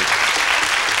 Yay!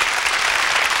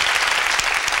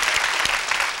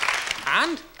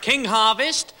 and King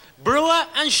Harvest, Brewer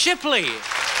and Shipley.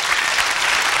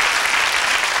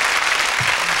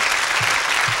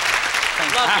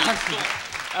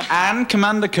 And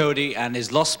Commander Cody and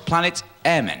his Lost Planet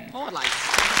Airmen. Oh, I'd like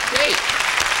great.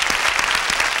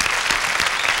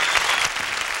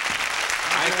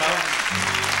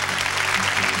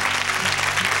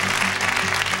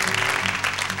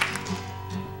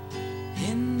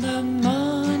 In the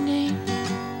morning,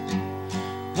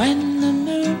 when the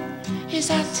moon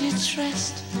is at its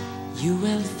rest, you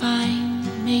will find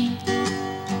me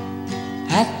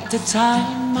at the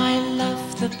time I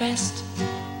love the best,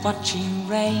 watching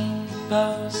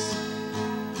rainbows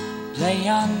play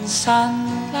on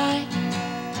sunlight,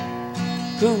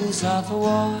 pools of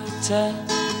water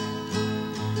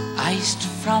iced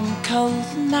from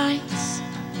cold nights.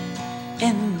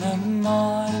 In the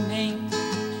morning,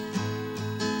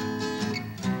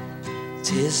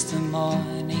 'tis the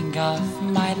morning of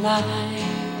my life.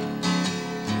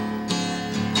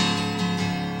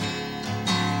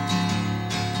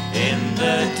 In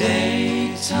the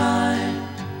daytime,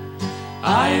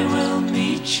 I will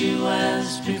meet you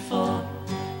as before.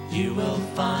 You will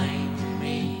find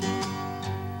me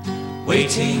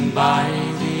waiting by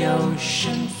the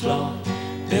ocean floor,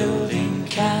 building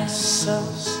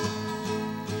castles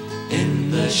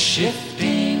in the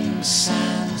shifting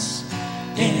sands,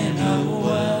 in a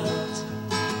world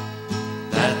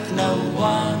that no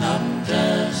one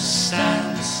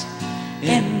understands.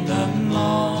 In the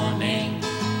morning,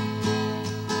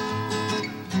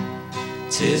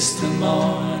 'tis the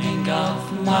morning of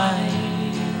my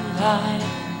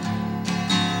life.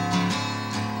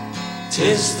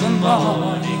 'Tis the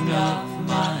morning of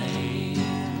my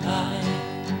life.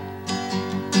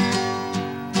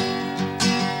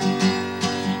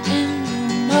 In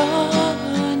the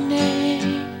morning,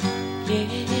 yeah.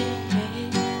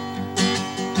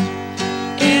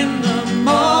 In the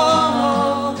morning,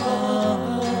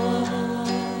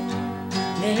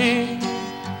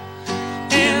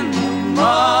 in the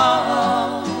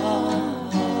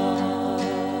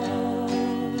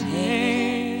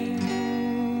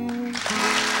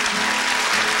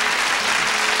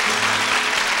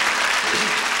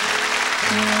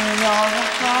you're a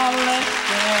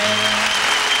holiday,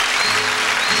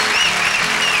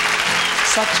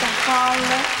 such a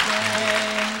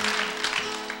holiday.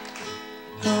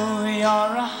 Oh,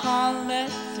 you're a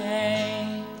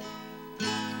holiday,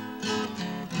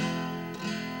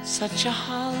 such a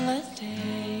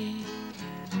holiday.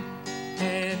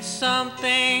 It's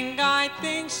something I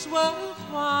think's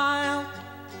worthwhile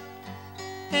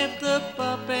if the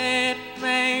puppet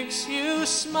makes you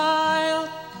smile.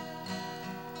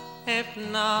 If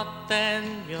not,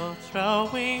 then you're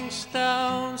throwing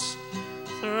stones,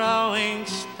 throwing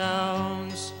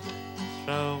stones,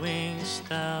 throwing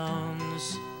stones.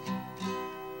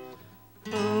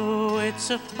 Ooh, it's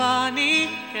a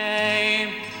funny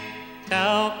game.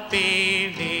 Don't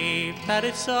believe that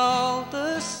it's all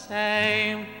the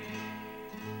same.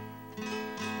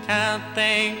 Can't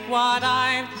think what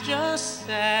I've just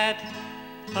said.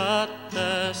 Put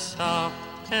the soft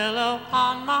pillow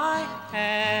on my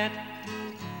head.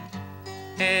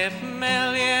 If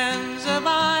millions of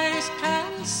eyes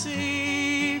can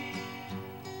see,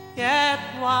 yet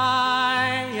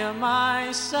why am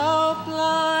I so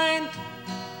blind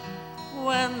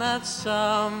when that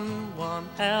someone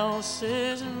else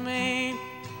is me?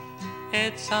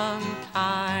 It's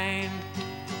unkind,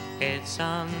 it's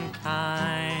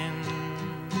unkind.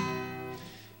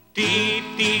 Dee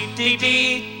dee dee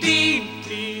dee dee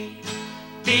dee.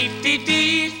 Dee dee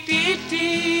dee dee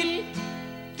dee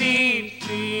dee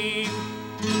dee.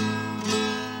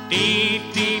 Dee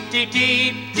dee dee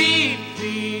dee dee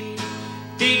dee.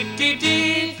 Dee dee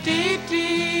dee dee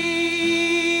dee.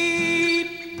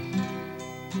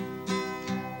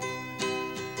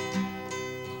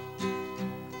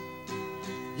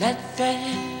 Let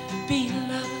there be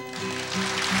love,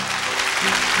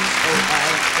 so I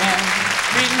can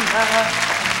be loved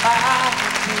by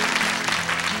you.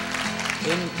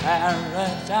 In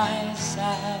Paradise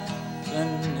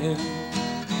Avenue,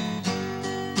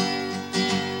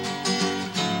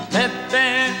 let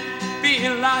there be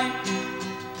light,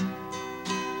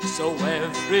 so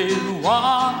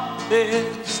everyone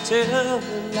lives to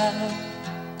love.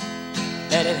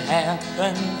 let it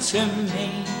happen to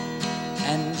me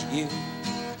and you.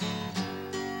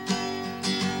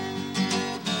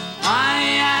 I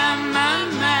am a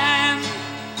man,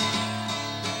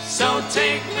 so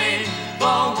take me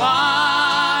for what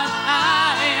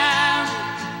I am.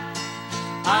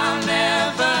 I'll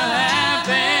never have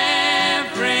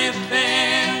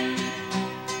everything,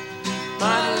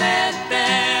 but let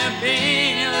there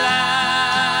be love.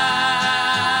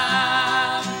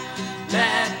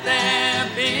 Let there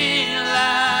be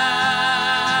love.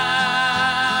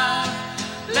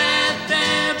 Let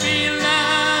there be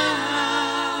love.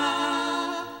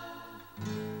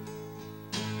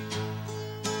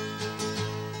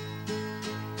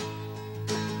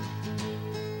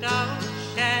 Don't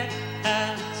shed a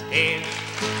tear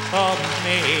for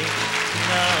me,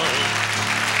 no.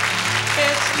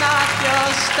 It's not your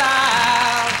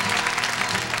style.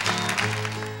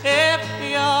 If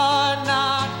you're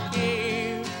not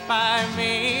here by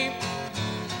me,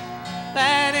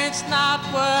 then it's not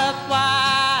worthwhile.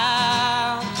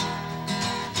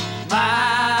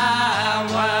 My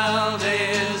world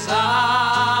is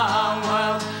our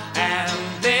world, and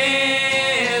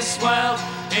this world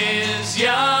is your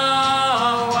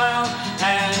world,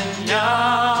 and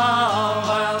your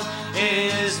world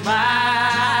is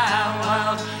my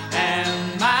world,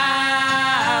 and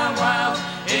my world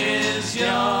is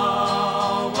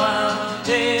your world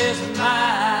is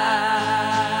mine.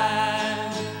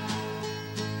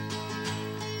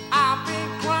 I've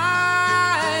been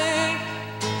crying,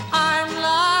 I'm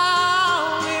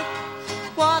lonely.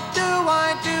 What do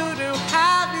I do to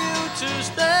have you to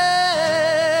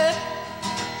stay?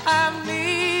 I've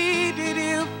needed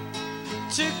you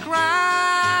to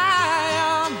cry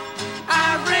on.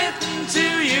 I've written to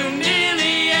you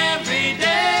nearly every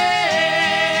day.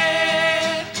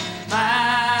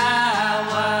 My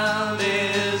world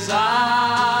is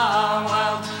our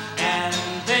world, and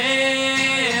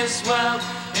this world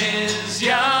is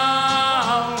your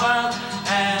world,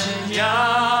 and your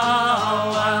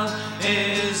world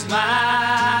is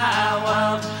my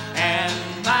world, and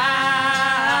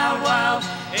my world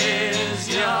is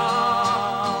your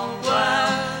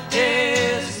world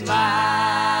is mine.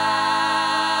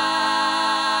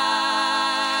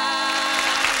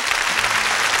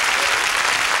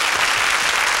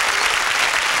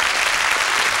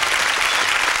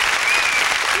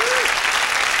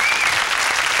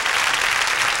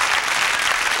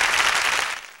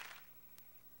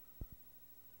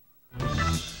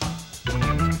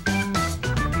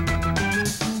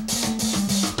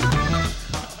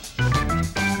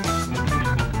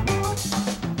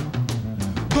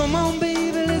 Come on,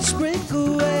 baby, let's break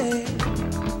away.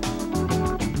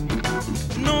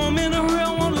 No, I'm in a hurry,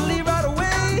 I wanna leave right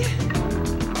away.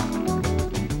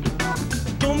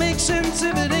 Don't make sense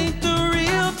if it ain't the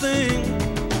real thing.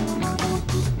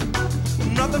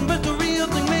 Nothing but the real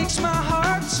thing makes my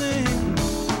heart sing.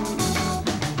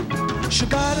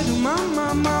 Shabada-do ma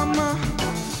ma ma,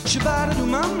 shabada-do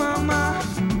ma ma ma,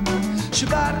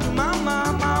 shabada-do ma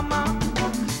ma ma ma,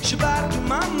 shabada-do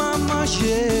ma ma ma,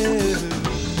 yeah.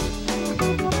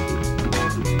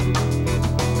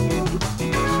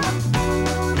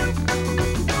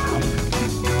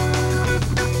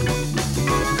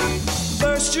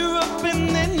 First you're up and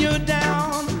then you're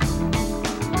down.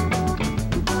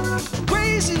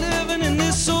 Crazy living in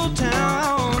this old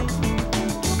town.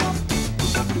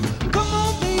 Come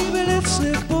on, baby, let's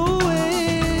slip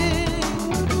away.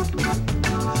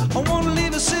 I wanna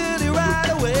leave the city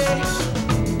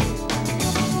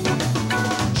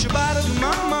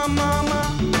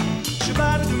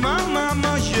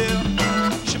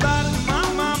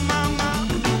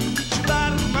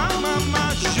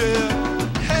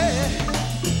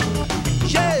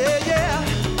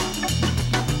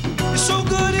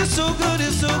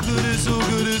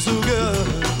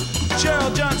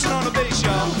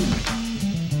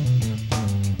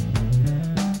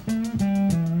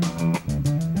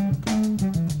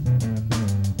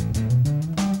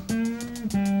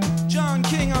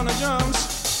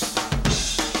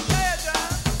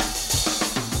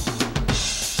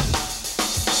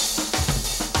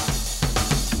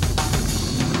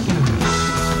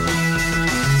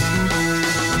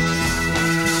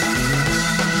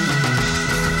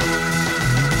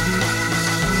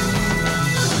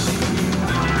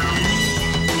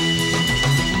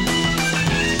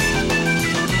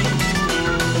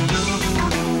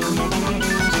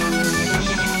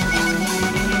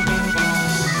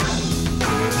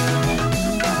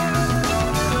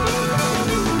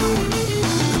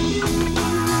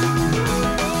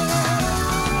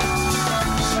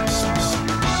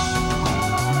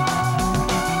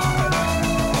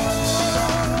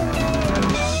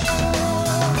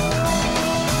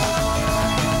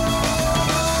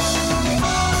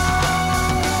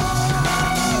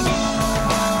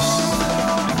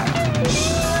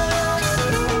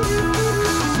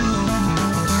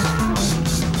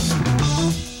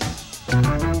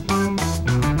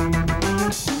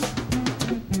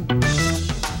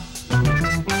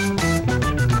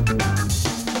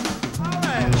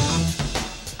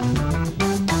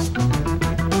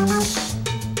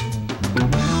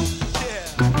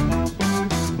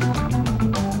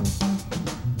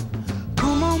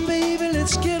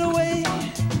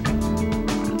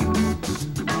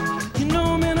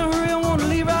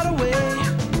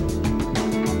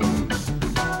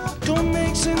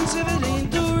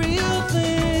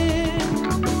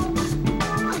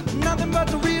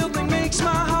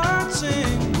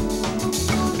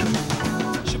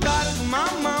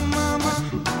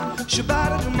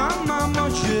Shabada do my mama,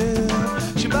 yeah.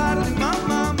 Shabada do my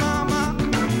mama,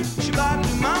 shabada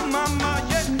do my mama,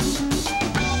 yeah.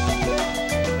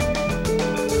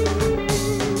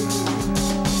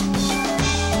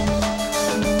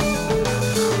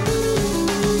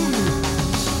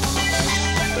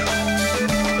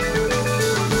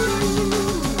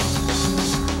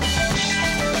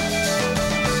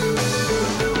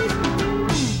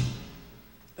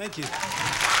 Thank you.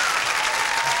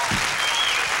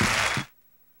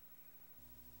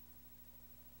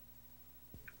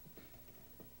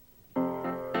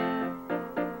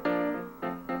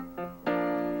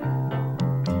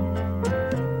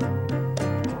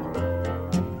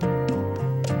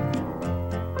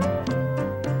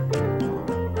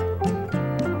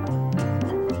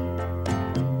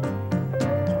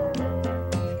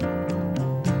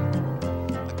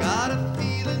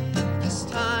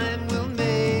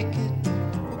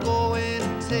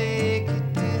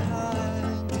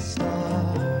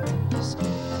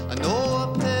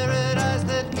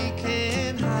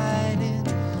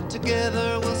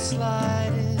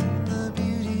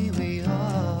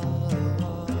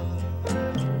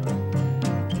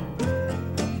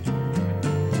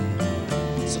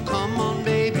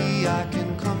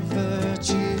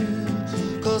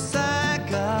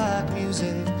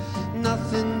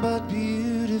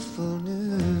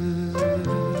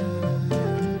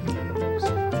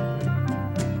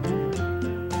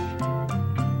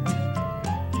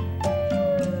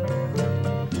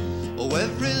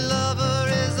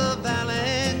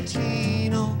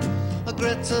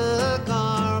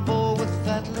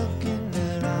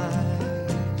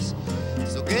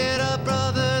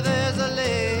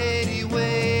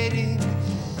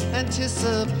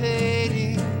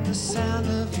 Anticipating the sound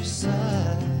of your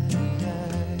sighs.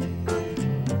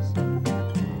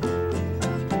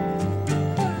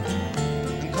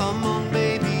 And come on,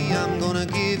 baby, I'm gonna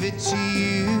give it to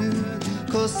you,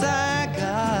 'cause I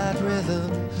got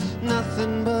rhythm,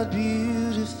 nothing but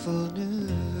beautiful news.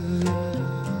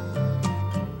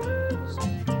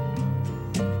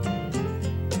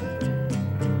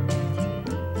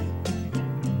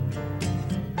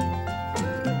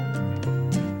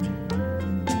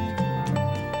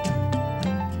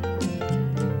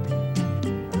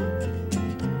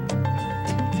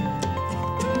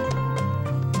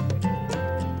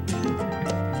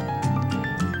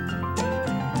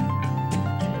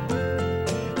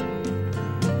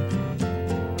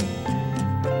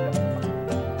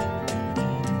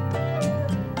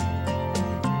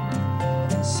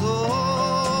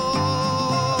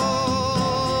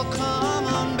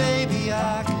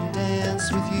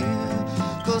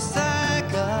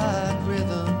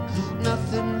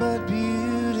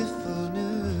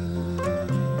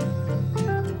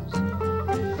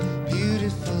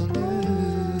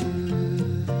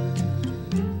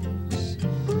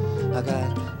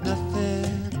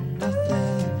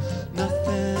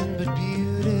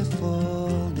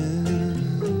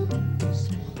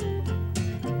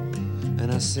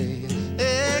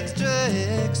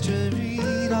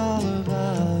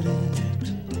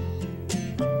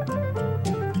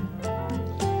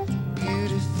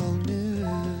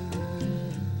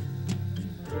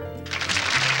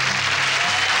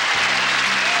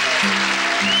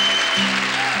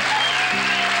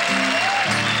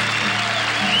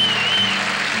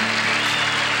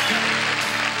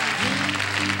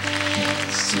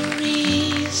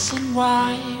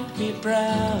 Why we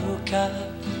broke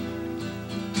up,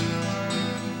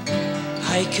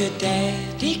 I could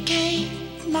dedicate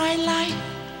my life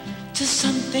to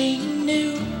something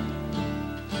new,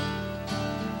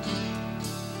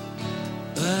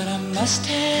 but I must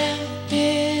have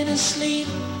been asleep.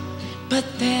 But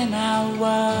then I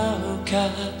woke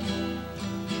up,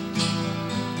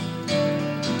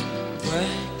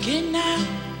 working out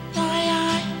why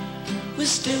I was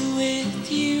still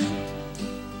with you.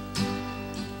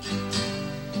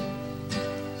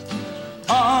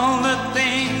 All the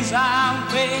things I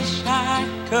wish I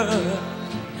could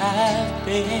have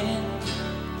been.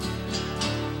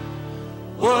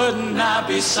 Wouldn't I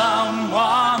be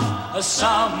someone,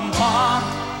 someone?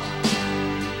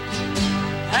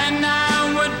 And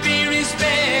I would be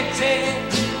respected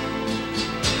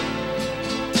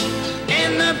in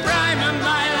the prime of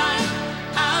my life.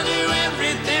 I'll do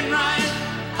everything right,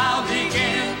 I'll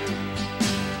begin.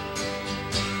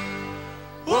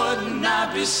 Wouldn't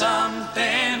I be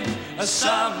something,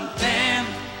 something?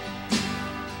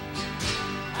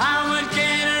 I would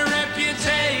get a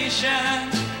reputation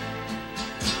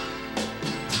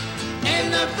in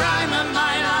the prime of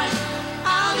my life.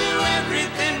 I'll do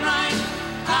everything right,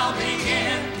 I'll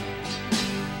begin.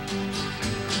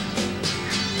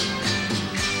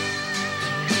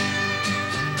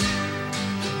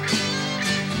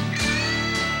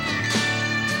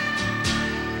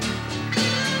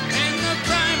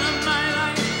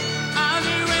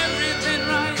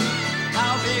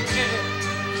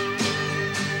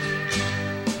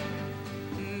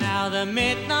 the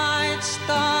midnight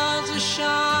stars are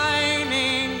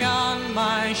shining on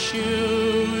my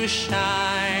shoe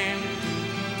shine,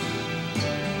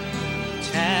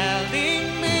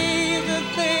 telling me the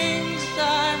things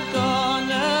I'm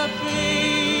gonna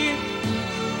be.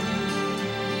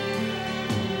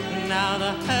 Now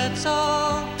the hurt's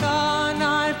all gone,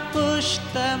 I've pushed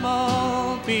them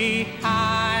all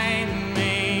behind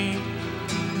me,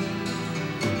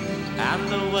 and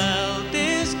the world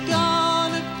is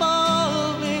gonna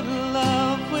fall in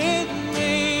love with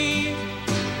me.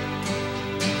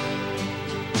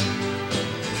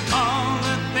 All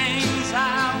the things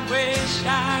I wish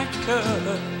I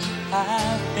could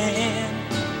have been.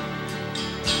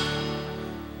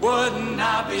 Wouldn't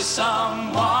I be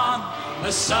someone,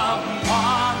 a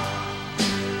someone?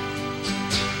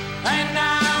 And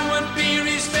I would be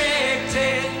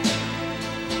respected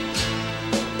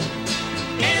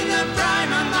in the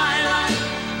prime of my life.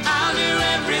 I'll do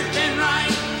everything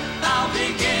right, I'll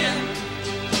begin.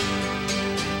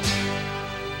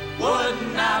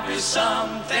 Wouldn't I be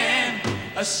something,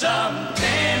 a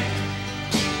something?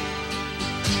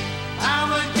 I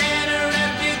would get a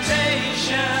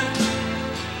reputation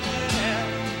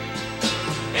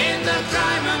in the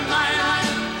prime of my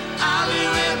life. I'll do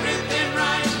everything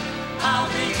right, I'll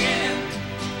begin.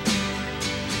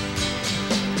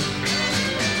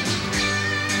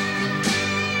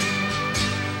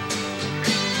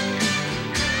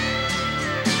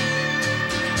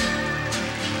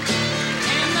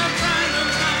 In the prime of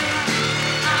my life,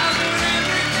 I'll do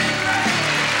everything right,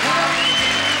 I'll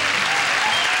begin.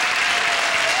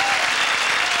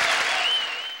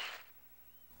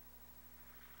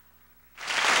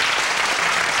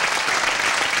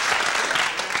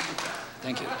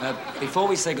 Thank you. Before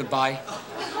we say goodbye,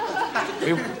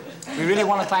 we really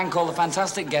want to thank all the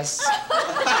fantastic guests.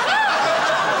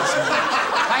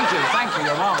 Thank you,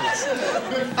 you're marvelous.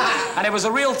 And it was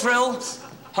a real thrill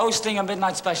hosting a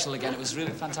midnight special again. It was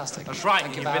really fantastic. That's right.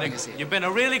 Thank you for having us here. You've been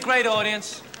a really great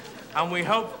audience, and we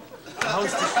hope to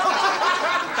host this.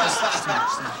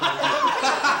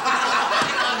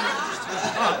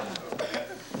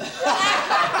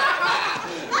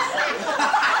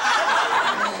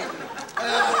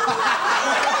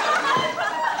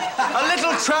 A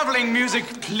little traveling music,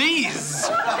 please.